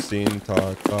 have you seen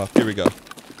Tarkov? Here we go.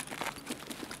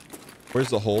 Where's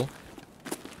the hole?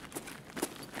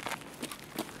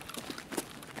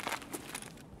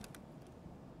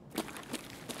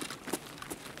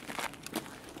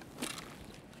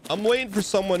 I'm waiting for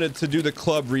someone to do the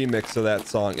club remix of that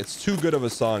song. It's too good of a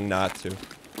song not to.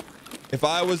 If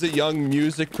I was a young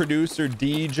music producer,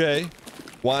 DJ,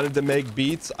 wanted to make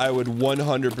beats, I would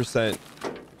 100%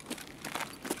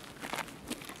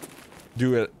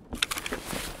 do it.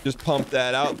 Just pump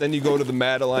that out. Then you go to the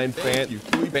Madeline fan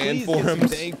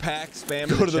forums. Dang pack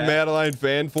spam. Go to the Madeline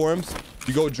fan forums.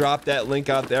 You go drop that link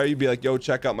out there. You'd be like, yo,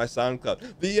 check out my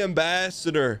SoundCloud. The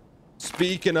Ambassador.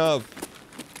 Speaking of,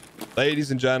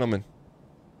 ladies and gentlemen,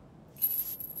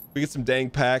 we get some dang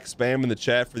pack spam in the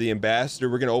chat for the Ambassador.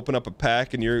 We're gonna open up a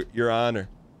pack in your honor.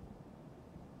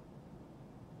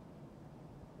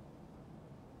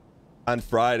 On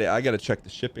Friday, I gotta check the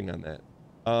shipping on that.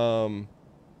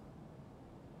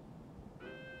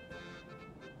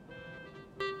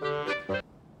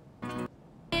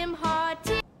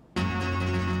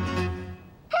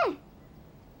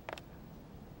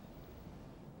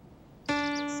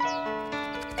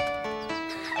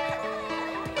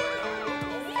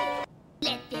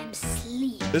 Let them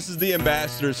sleep. This is the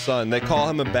Ambassador's son. They call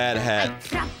him a bad hat.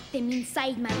 Trap them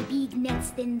inside my big nets,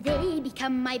 then they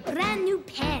become my brand new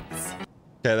pets.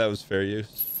 Okay, that was fair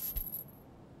use.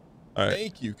 All right.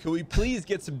 Thank you. Can we please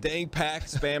get some dang pack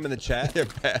spam in the chat? Yeah,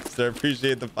 Pastor, I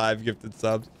appreciate the 5 gifted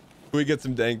subs. Can we get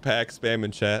some dang pack spam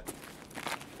in chat?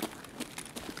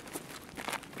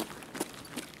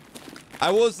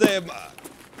 I will say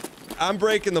I'm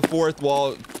breaking the fourth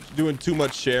wall, doing too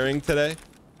much sharing today.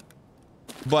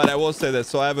 But I will say this.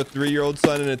 So I have a 3-year-old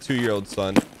son and a 2-year-old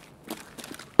son.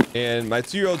 And my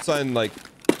 2-year-old son, like,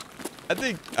 I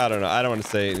don't know. I don't want to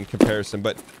say in comparison,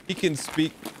 but he can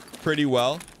speak pretty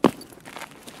well.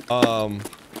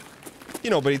 You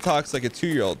know, but he talks like a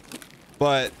 2-year-old.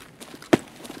 But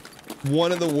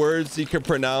one of the words he can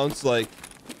pronounce, like,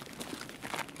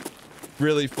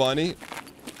 really funny.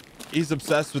 He's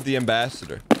obsessed with the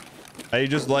ambassador. He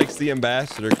just likes the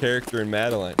ambassador character in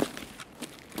Madeline.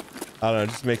 I don't know, it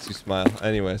just makes you smile.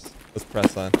 Anyways, let's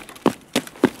press on.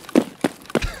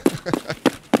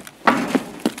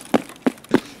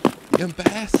 The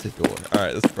ambassador. All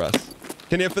right, let's press.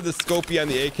 Can you put the scopey on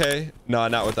the AK? No,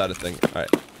 not without a thing. All right,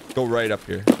 go right up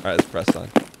here. All right, let's press on.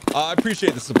 I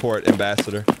appreciate the support,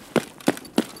 ambassador.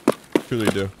 Truly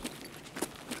do.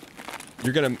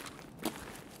 You're gonna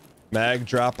mag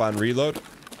drop on reload.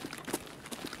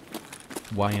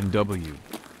 YMW.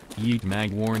 Yeet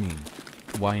mag warning.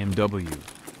 YMW.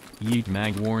 Yeet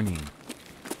mag warning.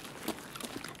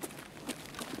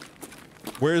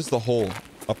 Where's the hole?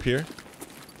 Up here?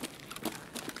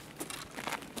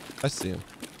 I see him.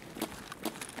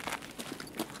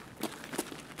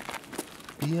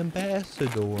 The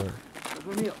ambassador.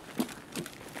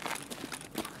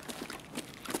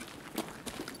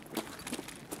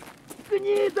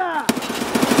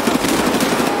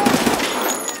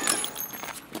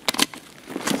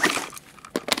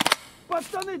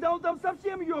 Пацаны, да он там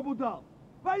совсем ёбу дал!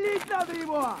 Валить надо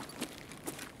его!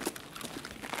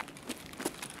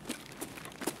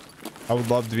 I would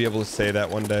love to be able to say that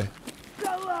one day.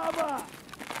 Салава!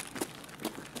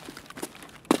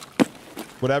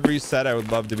 Whatever you said, I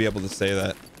would love to be able to say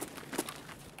that.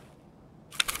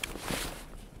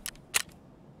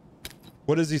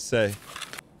 What does he say?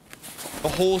 The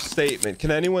whole statement.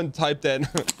 Can anyone type that in?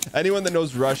 Anyone that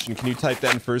knows Russian, can you type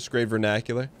that in 1st grade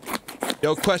vernacular?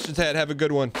 Yo, question Tad, have a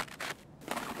good one.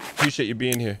 Appreciate you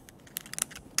being here.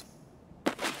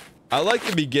 I like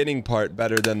the beginning part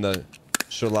better than the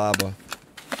shalaba.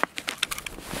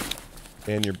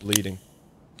 And you're bleeding.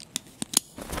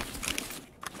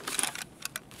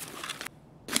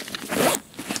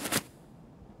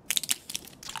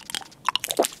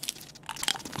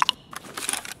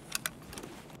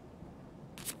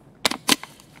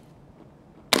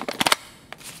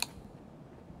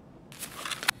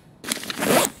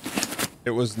 It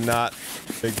was not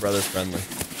Big Brother friendly.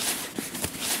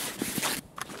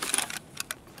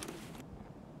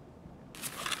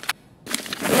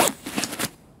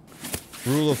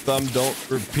 Rule of thumb, don't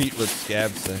repeat what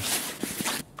scabs say.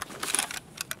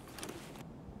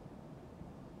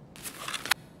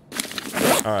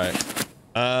 All right.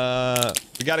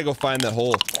 We got to go find that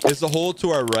hole. Is the hole to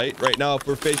our right? Right now, if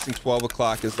we're facing 12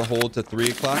 o'clock, is the hole to 3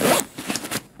 o'clock?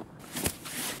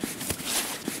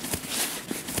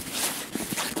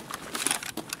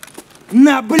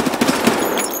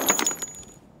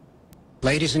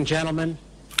 Ladies and gentlemen,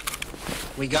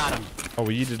 we got him. Oh,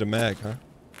 we needed a mag, huh?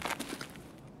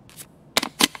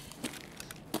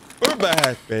 We're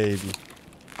back, baby.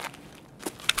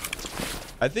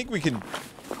 I think we can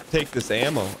take this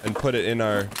ammo and put it in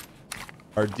our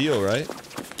deal, right?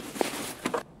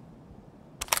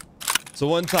 So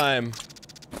one time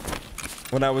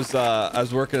when I was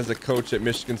working as a coach at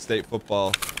Michigan State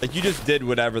football, like you just did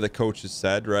whatever the coaches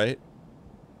said, right?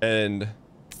 And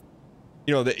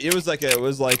you know, it was like a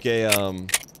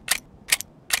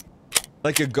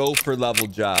gopher level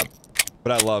job,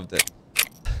 but I loved it.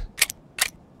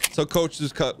 So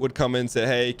coaches would come in and say,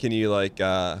 hey, can you like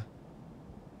hold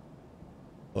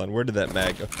on, where did that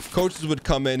mag go? Coaches would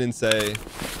come in and say,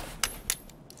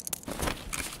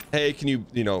 hey, can you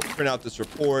print out this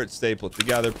report, staple it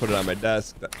together, put it on my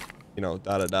desk,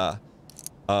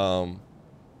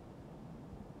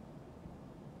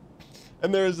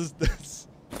 and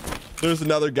there's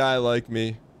another guy like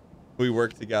me. We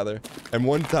worked together, and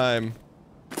one time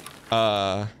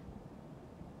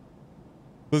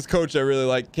this coach I really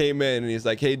liked came in and he's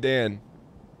like, hey Dan,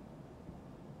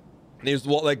 and he was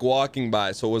like walking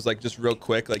by, so it was like just real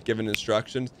quick, like giving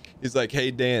instructions. He's like, hey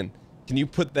Dan, can you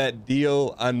put that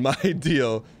deal on my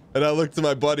deal? And I looked to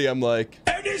my buddy, I'm like,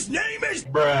 And his name is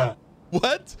bruh.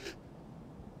 what?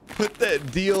 Put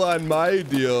that deal on my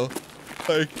deal?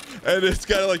 Like, and it's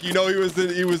kind of like, he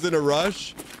was in a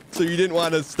rush, so you didn't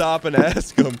want to stop and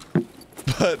ask him.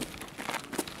 But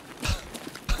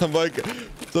I'm like,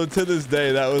 so to this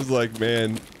day, that was like,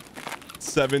 man,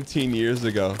 17 years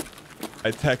ago.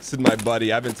 I texted my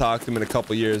buddy. I haven't talked to him in a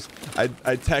couple years. I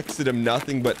texted him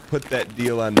nothing but put that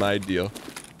deal on my deal.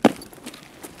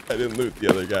 I didn't loot the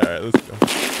other guy. All right, let's go.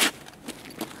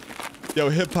 Yo,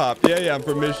 hip hop. Yeah, I'm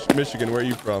from Michigan. Where are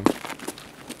you from?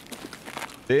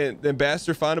 The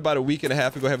Ambassador found about a week and a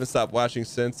half ago. Haven't stopped watching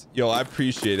since. Yo, I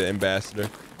appreciate it, Ambassador.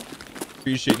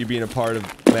 Appreciate you being a part of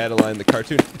Madeline the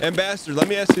cartoon. Ambassador, let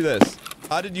me ask you this.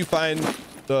 How did you find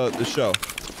the show?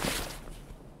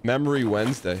 Memory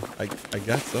Wednesday. I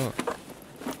guess so.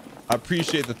 I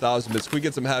appreciate the 1,000 bits. Can we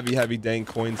get some heavy dang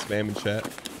coins spam in chat?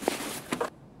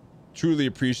 Truly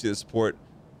appreciate the support,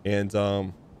 and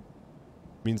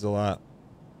means a lot.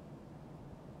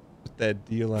 Put that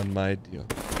deal on my deal.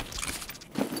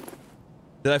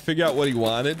 Did I figure out what he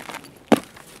wanted?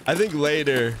 I think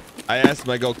later I asked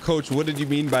him, I go, Coach, what did you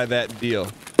mean by that deal?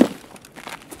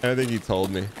 And I think he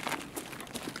told me.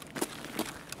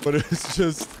 But it was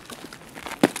just...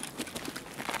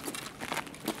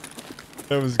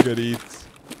 That was good eats.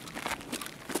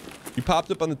 You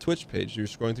popped up on the Twitch page. You're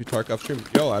scrolling through Tarkov stream.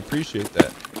 Yo, I appreciate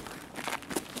that.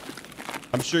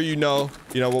 I'm sure you know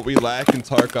what we lack in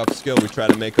Tarkov skill. We try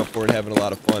to make up for it, having a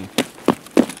lot of fun.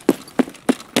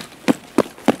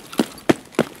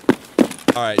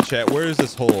 All right, chat. Where is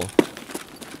this hole?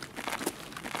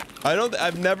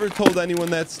 I've never told anyone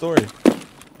that story.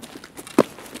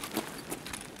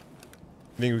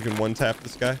 Think we can one tap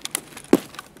this guy?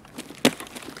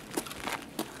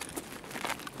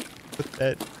 Put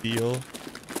that deal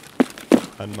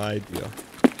on my deal.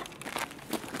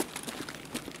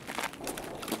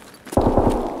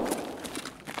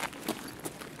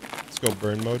 Let's go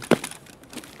burn mode.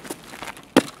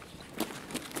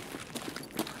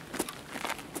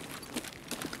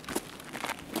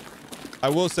 I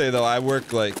will say though, I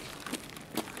work like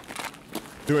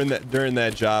during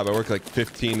that job, I work like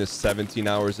 15 to 17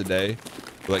 hours a day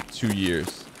for like 2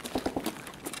 years.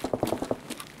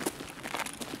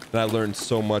 And I learned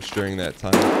so much during that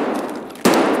time.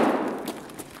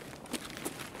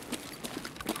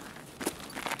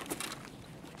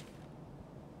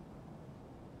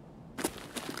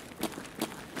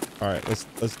 All right,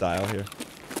 let's dial here.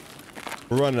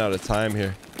 We're running out of time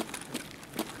here.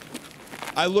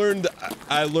 I learned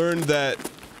that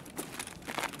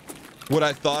what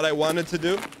I thought I wanted to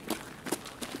do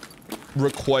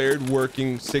required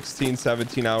working 16,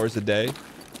 17 hours a day.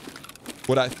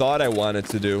 What I thought I wanted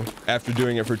to do, after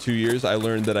doing it for 2 years, I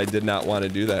learned that I did not want to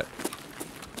do that.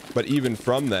 But even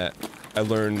from that, I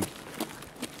learned,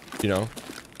 you know,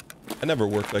 I never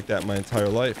worked like that my entire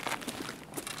life.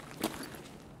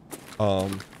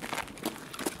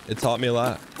 It taught me a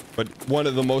lot. But one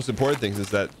of the most important things is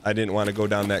that I didn't want to go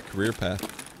down that career path.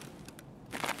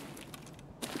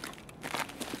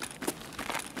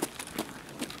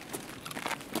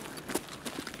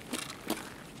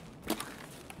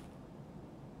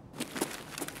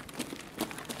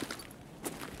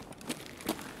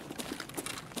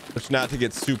 Which, not to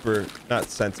get super, not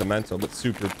sentimental, but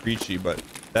super preachy, but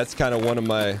that's kind of one of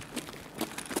my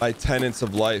tenets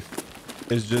of life.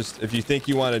 Is just, if you think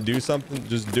you want to do something,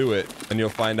 just do it, and you'll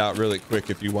find out really quick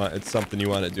if it's something you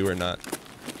want to do or not,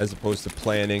 as opposed to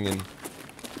planning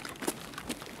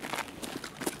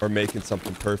or making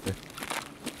something perfect.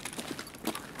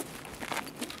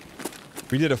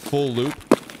 We did a full loop.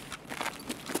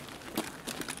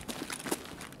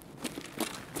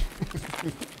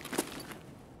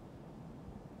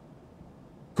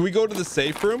 Can we go to the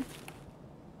safe room?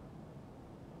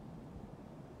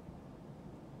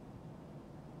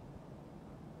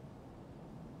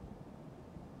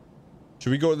 Should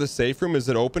we go to the safe room? Is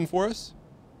it open for us?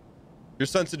 Your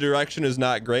sense of direction is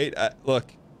not great.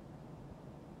 Look,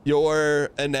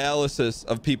 your analysis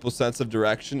of people's sense of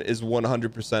direction is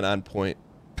 100% on point.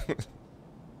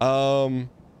 Oh,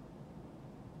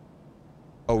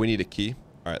 we need a key.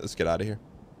 All right, let's get out of here.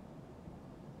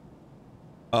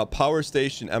 Power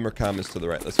station Emercom is to the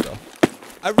right. Let's go.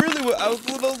 I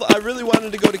really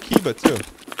wanted to go to Kiba too.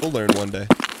 We'll learn one day.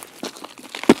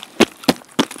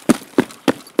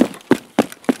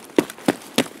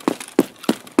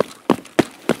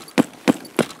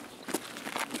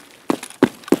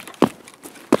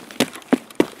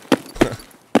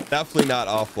 Definitely not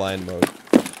offline mode.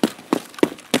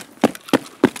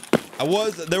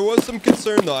 There was some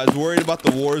concern though. I was worried about the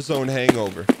Warzone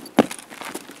hangover.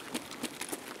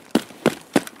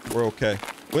 We're okay.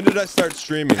 When did I start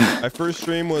streaming? My first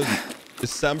stream was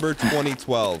December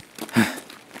 2012.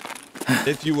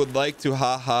 If you would like to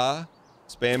haha,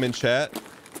 spam in chat.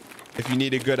 If you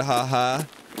need a good haha,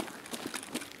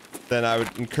 then I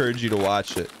would encourage you to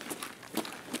watch it.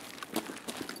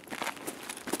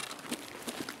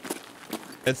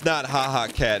 It's not haha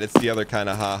cat. It's the other kind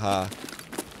of haha.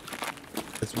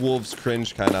 It's wolves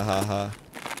cringe kind of haha.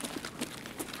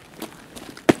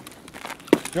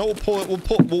 You know, we'll pull it.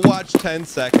 We'll watch 10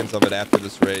 seconds of it after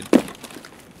this raid.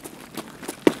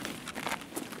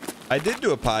 I did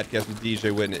do a podcast with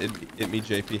DJ Witten, it me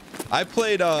JP. I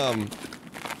played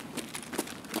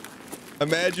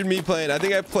imagine me playing. I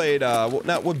think I played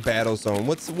not what Battlezone.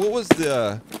 What was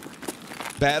the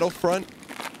Battlefront?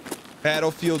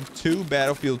 Battlefield 2,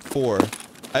 Battlefield 4.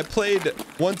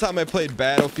 One time I played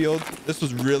Battlefield. This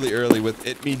was really early with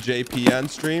it me JP on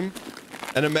stream.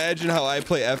 And imagine how I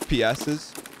play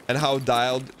FPSs and how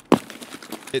dialed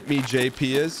it me JP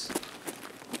is.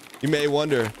 You may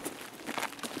wonder,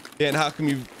 and how come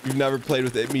you've never played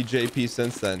with it me JP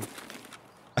since then?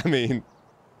 I mean,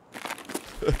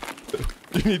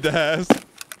 you need to ask.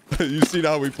 You've seen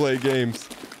how we play games.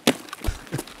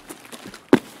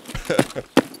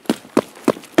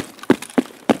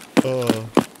 Oh,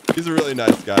 he's a really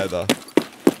nice guy, though.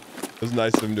 It was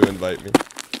nice of him to invite me.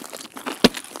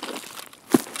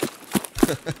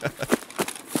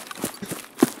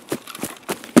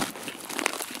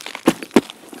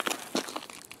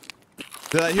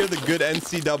 Did I hear the good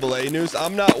NCAA news?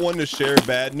 I'm not one to share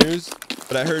bad news,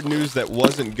 but I heard news that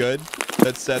wasn't good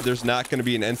that said there's not going to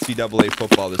be an NCAA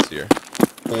football this year.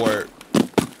 Or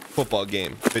football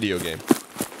game, video game.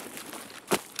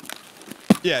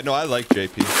 Yeah, no, I like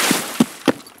JP.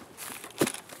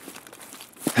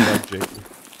 I like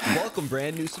JP. Welcome,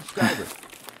 brand new subscriber.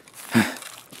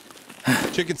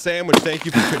 Chicken Sandwich, thank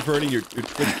you for converting your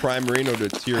Twitch Prime Reno to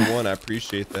tier 1. I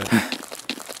appreciate that.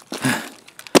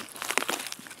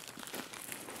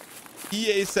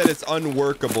 EA said it's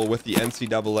unworkable with the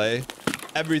NCAA.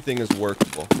 Everything is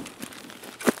workable.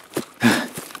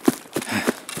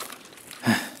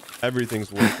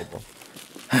 Everything's workable.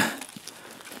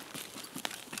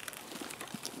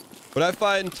 Would I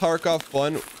find Tarkov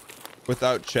fun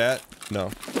without chat?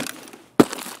 No.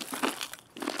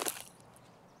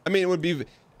 I mean, it would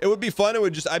be fun.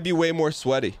 I'd be way more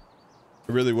sweaty.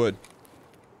 It really would.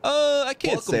 I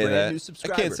can't say that. I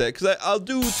can't say it because I'll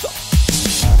do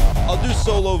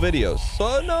solo videos.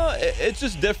 So no, it's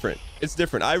just different. It's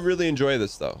different. I really enjoy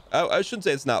this though. I shouldn't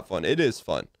say it's not fun. It is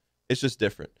fun. It's just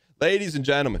different. Ladies and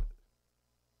gentlemen,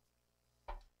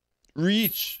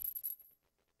 reach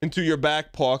into your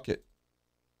back pocket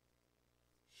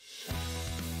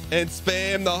and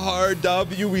spam the hard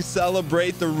W. We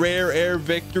celebrate the rare air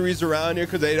victories around here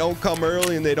because they don't come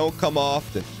early and they don't come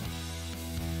often.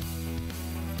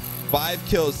 5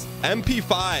 kills.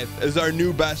 MP5 is our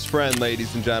new best friend,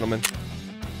 ladies and gentlemen.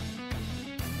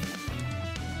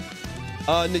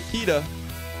 Nikita.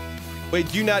 Wait,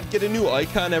 do you not get a new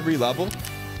icon every level?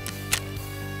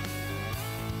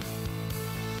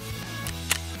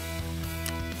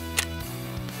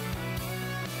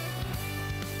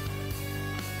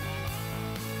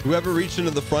 Whoever reached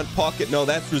into the front pocket? No,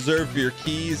 that's reserved for your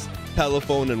keys,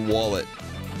 telephone, and wallet.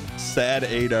 Sad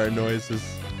ADAR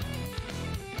noises.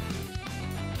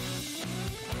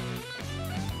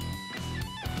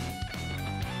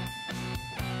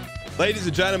 Ladies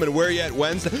and gentlemen, where you at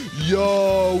Wednesday?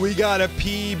 Yo, we got a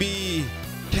PB.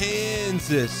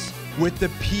 Kansas with the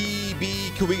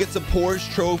PB. Can we get some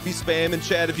Porsche trophy spam in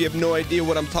chat if you have no idea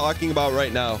what I'm talking about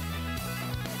right now?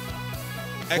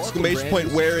 Exclamation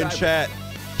point where in chat.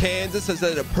 Kansas has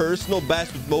had a personal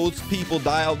best with most people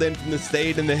dialed in from the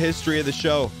state in the history of the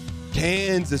show.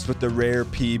 Kansas with the rare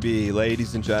PB,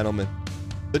 ladies and gentlemen.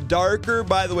 The darker,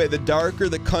 by the way, the darker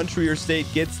the country or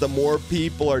state gets, the more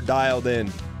people are dialed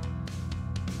in.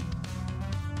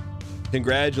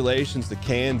 Congratulations to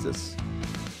Kansas.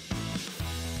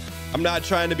 I'm not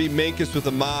trying to be Minkus with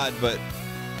a mod,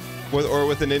 or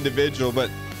with an individual,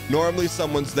 but normally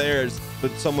someone's there,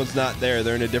 but someone's not there.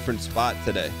 They're in a different spot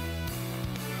today.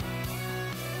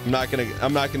 I'm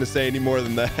not gonna say any more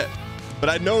than that, but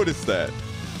I noticed that.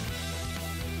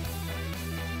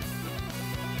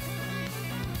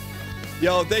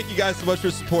 Yo, thank you guys so much for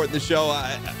supporting the show,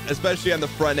 especially on the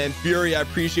front end. Fury, I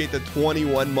appreciate the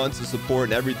 21 months of support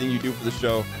and everything you do for the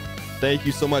show. Thank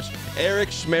you so much. Eric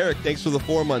Schmerick, thanks for the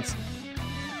 4 months.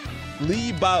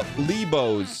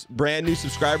 Lebos, brand new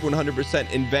subscriber,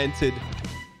 100% invented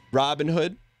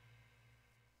Robinhood.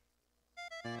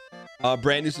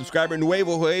 Brand new subscriber.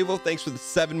 Nuevo, thanks for the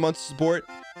 7 months of support.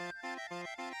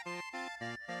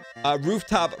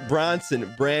 Rooftop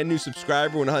Bronson, brand new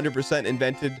subscriber, 100%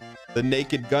 invented the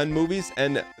Naked Gun movies,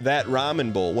 and that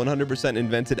ramen bowl, 100%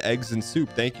 invented eggs and soup.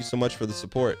 Thank you so much for the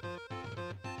support.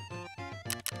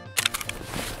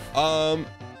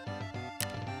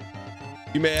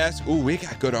 You may ask, ooh, we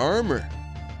got good armor.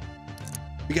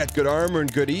 We got good armor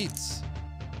and good eats.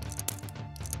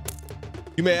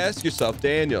 You may ask yourself,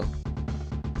 Daniel,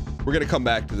 we're gonna come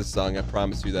back to this song, I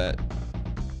promise you that.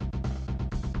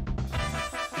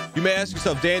 You may ask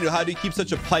yourself, Daniel, how do you keep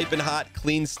such a piping hot,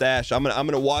 clean stash? I'm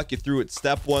gonna walk you through it.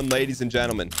 Step 1, ladies and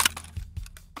gentlemen.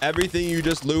 Everything you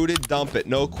just looted, dump it.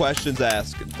 No questions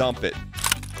asked. Dump it.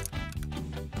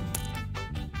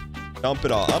 Dump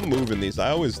it all. I'm moving these. I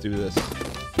always do this.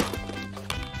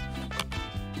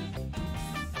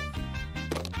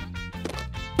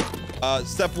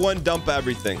 Step 1, dump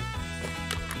everything.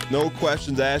 No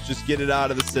questions asked. Just get it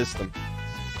out of the system.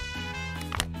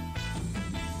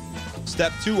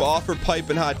 Step 2, offer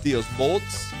piping hot deals.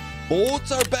 Bolts.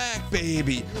 Bolts are back,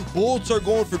 baby. Bolts are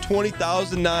going for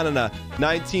 20,000. Nah.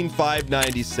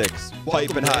 19,596.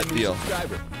 Piping hot deal.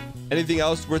 Anything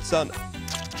else worth selling?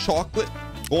 Chocolate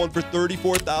going for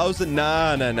 34,000.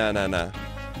 Nah.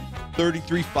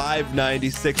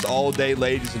 33,596 all day,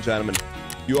 ladies and gentlemen.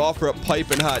 You offer up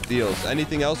piping hot deals.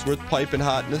 Anything else worth piping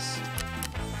hotness?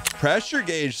 Pressure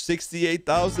gauge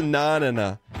 68,000.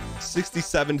 Nah.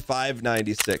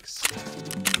 67,596.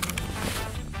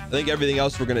 I think everything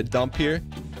else we're gonna dump here.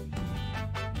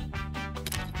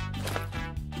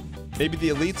 Maybe the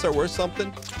elites are worth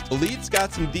something. Elites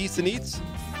got some decent eats.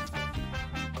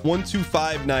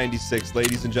 12596,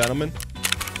 ladies and gentlemen.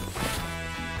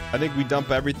 I think we dump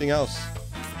everything else.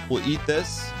 We'll eat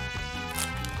this.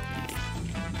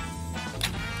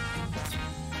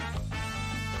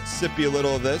 Sippy a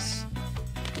little of this.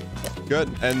 Good.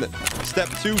 And step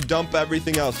 2, dump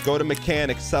everything else. Go to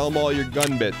mechanics, sell them all your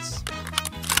gun bits.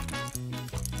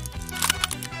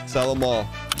 Sell them all.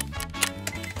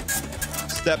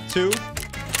 Step 2,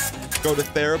 go to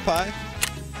therapy.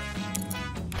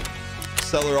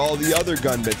 Sell her all the other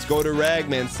gun bits. Go to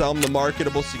Ragman, sell them the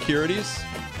marketable securities.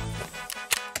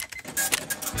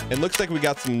 It looks like we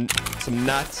got some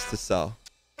nuts to sell.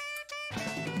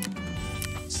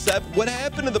 What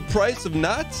happened to the price of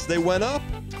nuts? They went up.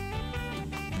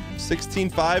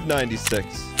 16,596.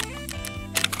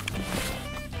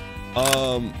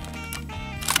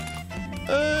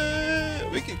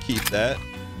 We could keep that.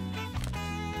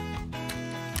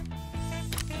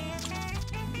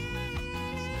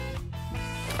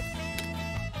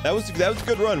 That was a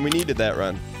good run. We needed that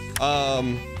run.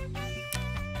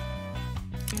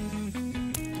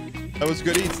 That was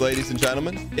good eats, ladies and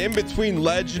gentlemen. In between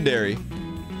legendary.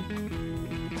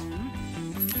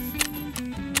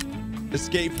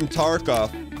 Escape from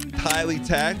Tarkov. Highly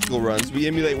tactical runs. We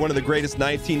emulate one of the greatest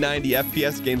 1990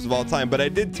 FPS games of all time. But I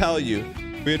did tell you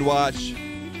we'd watch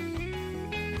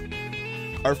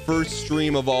our first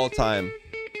stream of all time.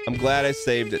 I'm glad I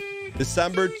saved it.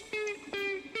 December.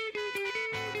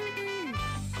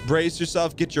 Brace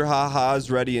yourself. Get your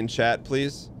ha-has ready in chat,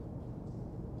 please.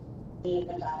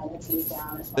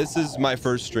 This is my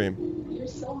first stream.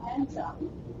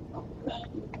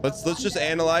 Let's just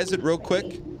analyze it real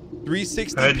quick.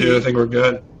 360p. I do. I think we're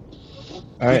good.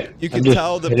 All right. You can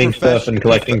tell the hitting stuff and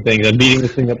collecting things. I'm beating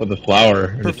this thing up with a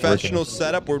flower. Professional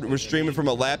setup. We're streaming from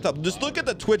a laptop. Just look at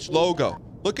the Twitch logo.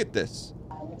 Look at this.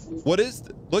 What is?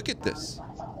 Look at this.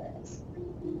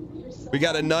 We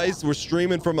got a nice. We're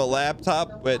streaming from a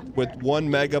laptop with 1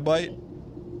 megabyte.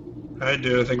 I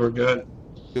do. I think we're good.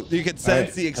 You can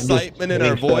sense the excitement in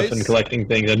our voice. And collecting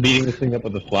things. I'm beating this thing up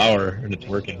with a flower, and it's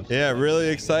working. Yeah, really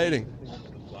exciting.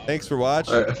 Thanks for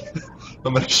watching. All right.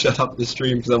 I'm gonna shut up the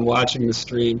stream because I'm watching the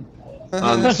stream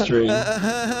on the stream. All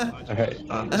right.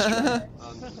 On the stream.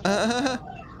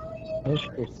 There's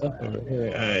cool stuff over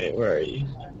here. All right, where are you?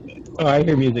 Oh, I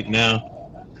hear music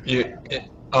now.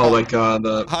 Like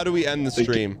the. How do we end the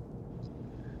stream?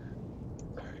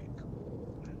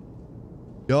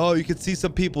 Yo, you can see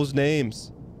some people's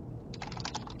names.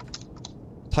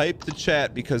 Type the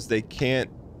chat because they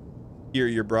can't hear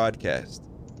your broadcast.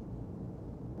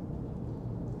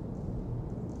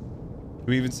 Do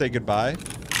we even say goodbye?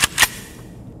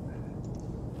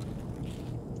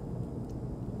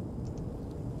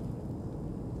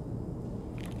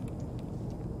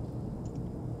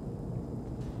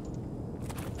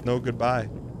 No goodbye.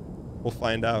 We'll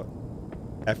find out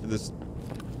after this.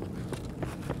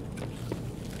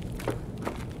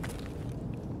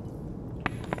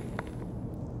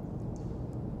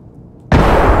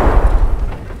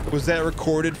 Was that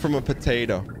recorded from a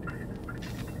potato?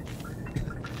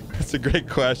 That's a great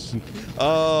question.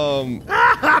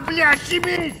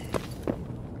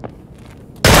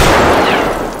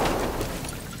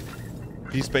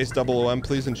 G space OOM,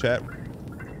 please, in chat.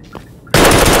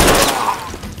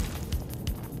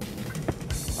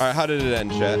 All right, how did it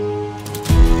end, chat?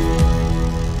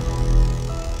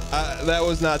 That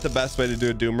was not the best way to do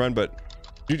a Doom run, but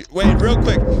wait, real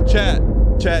quick, chat.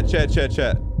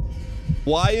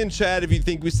 Y in chat if you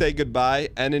think we say goodbye,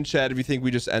 and in chat if you think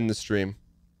we just end the stream.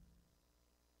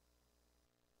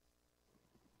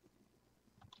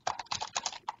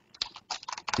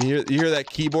 You hear that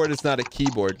keyboard? It's not a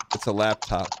keyboard. It's a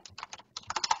laptop.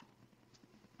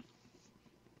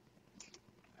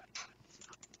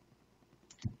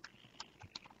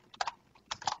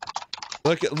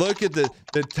 Look at the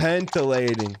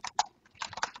titillating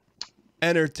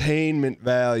entertainment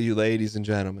value, ladies and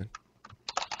gentlemen.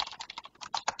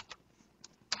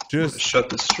 Just shut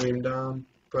the stream down,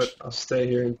 but I'll stay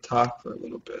here and talk for a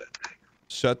little bit.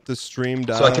 Shut the stream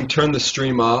down. So I can turn the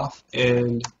stream off,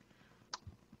 and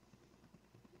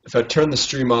if I turn the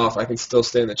stream off, I can still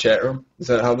stay in the chat room. Is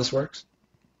that how this works?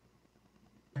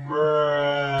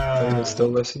 Everyone's still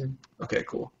listening? Okay,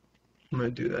 cool. I'm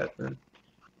gonna do that then.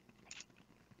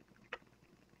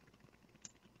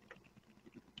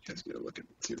 You guys gotta look at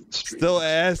the stream. Still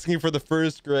asking for the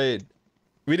first grade.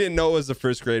 We didn't know it was the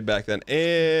first grade back then.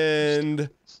 And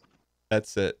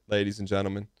that's it, ladies and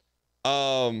gentlemen.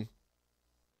 So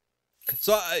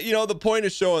you know, the point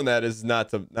of showing that is not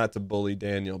to bully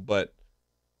Daniel, but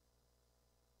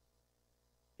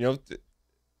you know,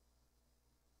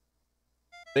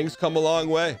 things come a long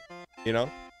way, you know.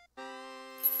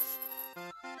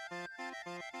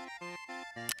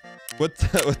 What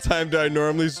time do I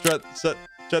normally shut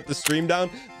the stream down?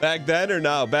 Back then or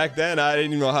now? Back then I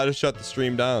didn't even know how to shut the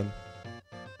stream down.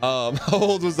 How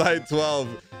old was I?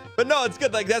 12. But no, it's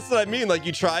good. Like, that's what I mean. Like,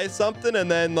 you try something and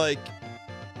then, like,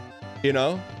 you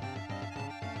know,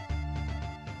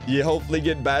 you hopefully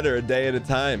get better a day at a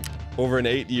time over an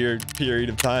 8-year period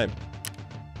of time.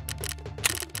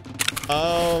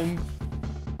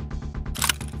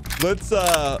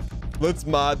 Let's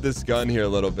mod this gun here a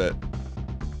little bit.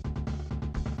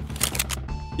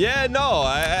 Yeah, no,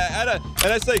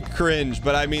 and I say cringe,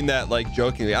 but I mean that like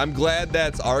jokingly. I'm glad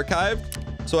that's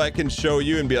archived so I can show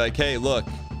you and be like, hey, look,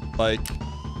 like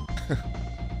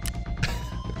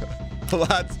a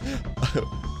lot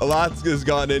has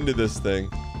gone into this thing.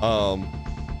 But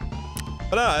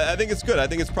no, I think it's good. I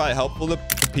think it's probably helpful to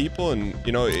people, and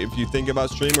you know, if you think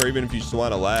about stream or even if you just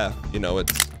want to laugh, you know,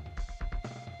 it's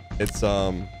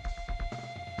I'm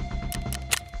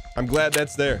glad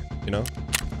that's there, you know.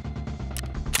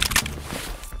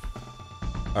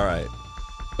 All right,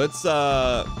 let's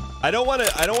I don't want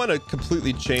to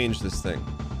completely change this thing.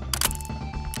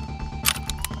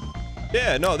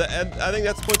 Yeah, no, I think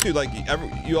that's the point too. Like,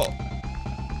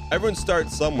 everyone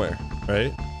starts somewhere,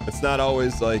 right? It's not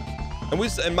always like,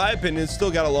 and in my opinion, it's still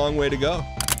got a long way to go,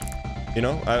 you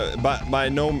know. By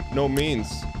no means,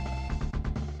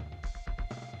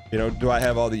 you know, do I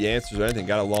have all the answers or anything.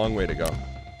 Got a long way to go.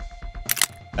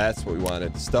 That's what we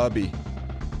wanted. Stubby.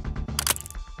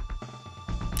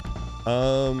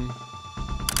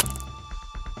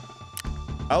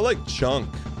 I like Chunk.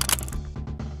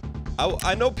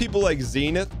 I know people like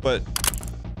Zenith, but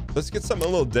let's get something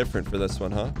a little different for this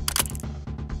one, huh?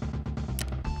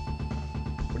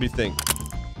 What do you think?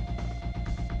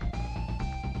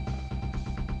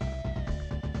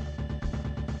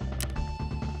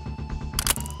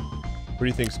 What do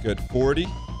you think's good? 40?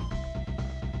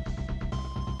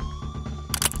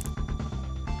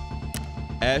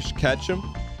 Ash Ketchum?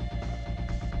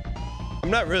 I'm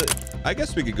not really, I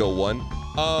guess we could go 1.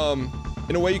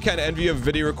 In a way, you kind of envy a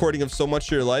video recording of so much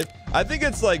of your life. I think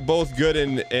it's like both good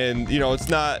and you know, it's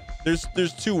not,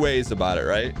 there's two ways about it,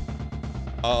 right?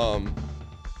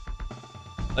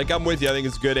 Like, I'm with you. I think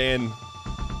it's good, and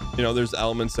you know, there's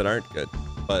elements that aren't good,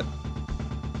 but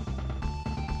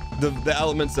the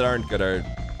elements that aren't good are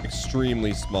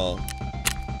extremely small,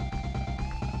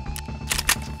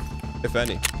 if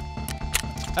any.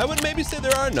 I would maybe say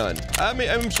there are none. I mean,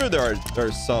 I'm sure there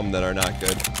are some that are not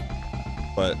good,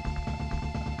 but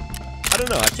I don't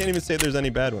know. I can't even say there's any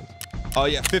bad ones. Oh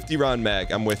yeah, 50 round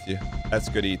mag. I'm with you. That's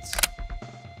good eats.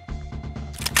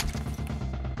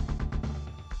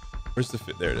 Where's the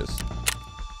fit? There it is.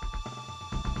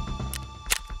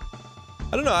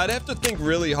 I don't know. I'd have to think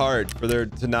really hard for there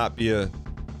to not be a,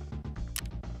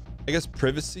 I guess,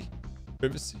 privacy.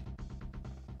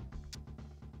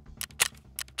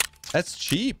 That's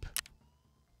cheap.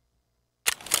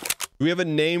 Do we have a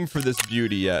name for this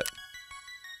beauty yet?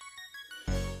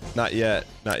 Not yet.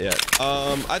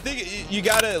 I think you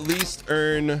gotta at least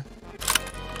earn,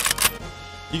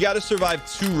 you gotta survive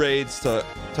 2 raids to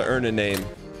earn a name.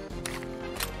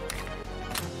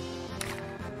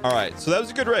 All right, so that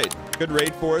was a good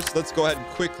raid for us. Let's go ahead and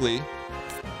quickly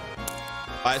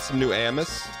buy some new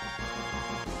Amos.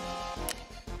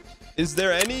 Is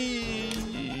there any?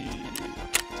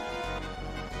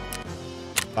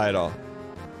 Buy it all.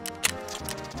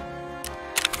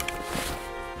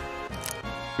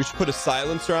 We should put a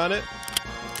silencer on it.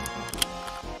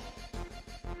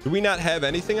 Do we not have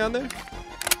anything on there?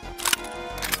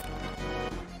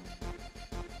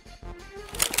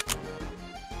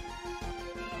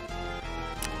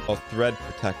 Oh, thread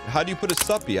protector. How do you put a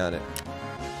suppy on it?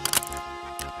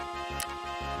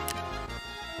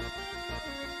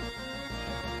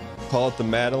 Call it the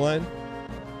Madeline.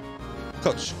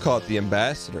 Call it the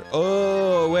Ambassador.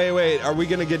 Oh, wait. Are we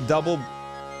gonna get double?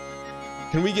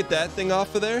 Can we get that thing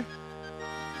off of there?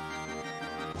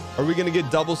 Are we gonna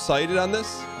get double-sided on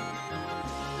this?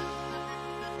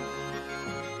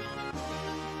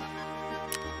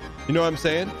 You know what I'm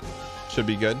saying? Should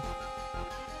be good.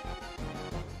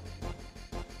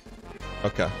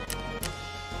 Okay.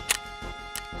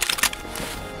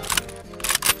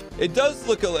 It does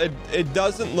look it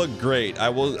doesn't look great. I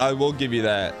will give you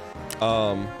that.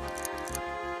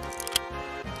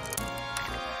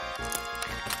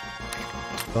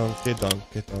 Donkey.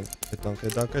 All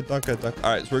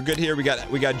right, so we're good here. We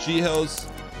got G-Hills.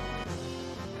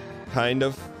 Kind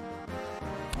of.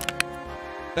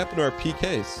 What happened to our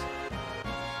PKs?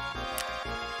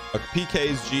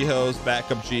 PKs, G-Hills,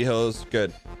 backup G-Hills.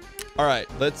 Good. All right,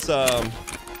 let's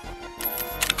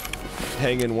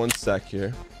hang in 1 sec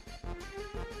here.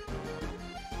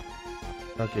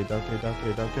 Okay.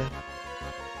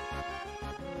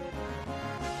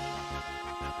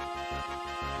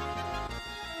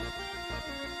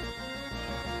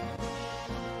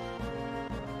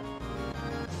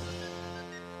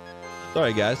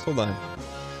 Sorry guys, hold on.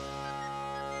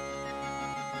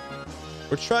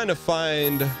 We're trying to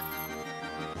find,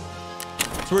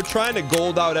 so we're trying to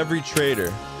gold out every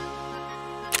trader.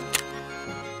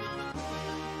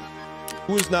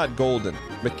 Who is not golden?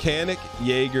 Mechanic,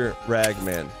 Jaeger,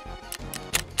 Ragman.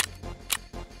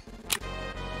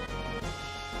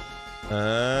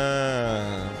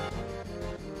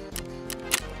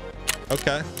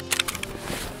 Okay.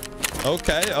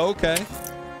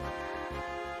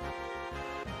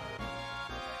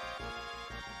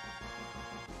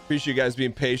 Appreciate you guys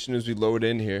being patient as we load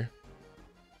in here.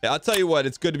 Yeah, I'll tell you what,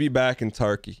 it's good to be back in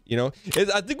Tarky. You know,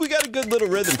 I think we got a good little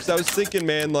rhythm, because I was thinking,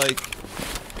 man, like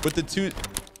with the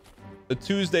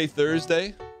Tuesday,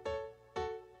 Thursday,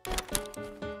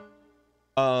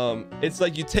 it's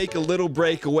like you take a little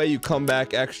break away, you come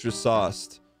back extra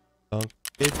sauced.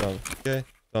 Okay.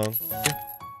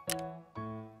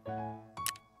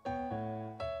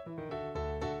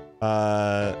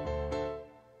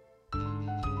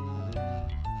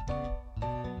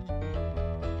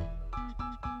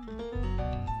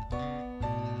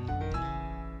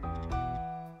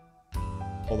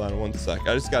 Hold on 1 sec.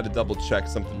 I just got to double check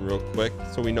something real quick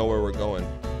so we know where we're going.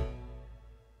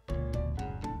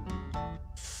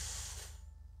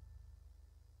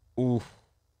 Ooh.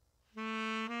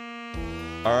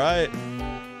 All right.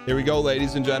 Here we go,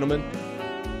 ladies and gentlemen.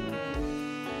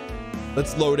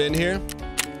 Let's load in here.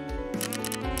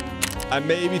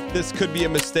 Maybe this could be a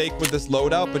mistake with this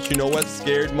loadout, but you know what?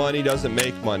 Scared money doesn't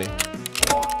make money.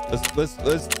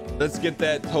 Let's get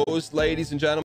that toast, ladies and gentlemen.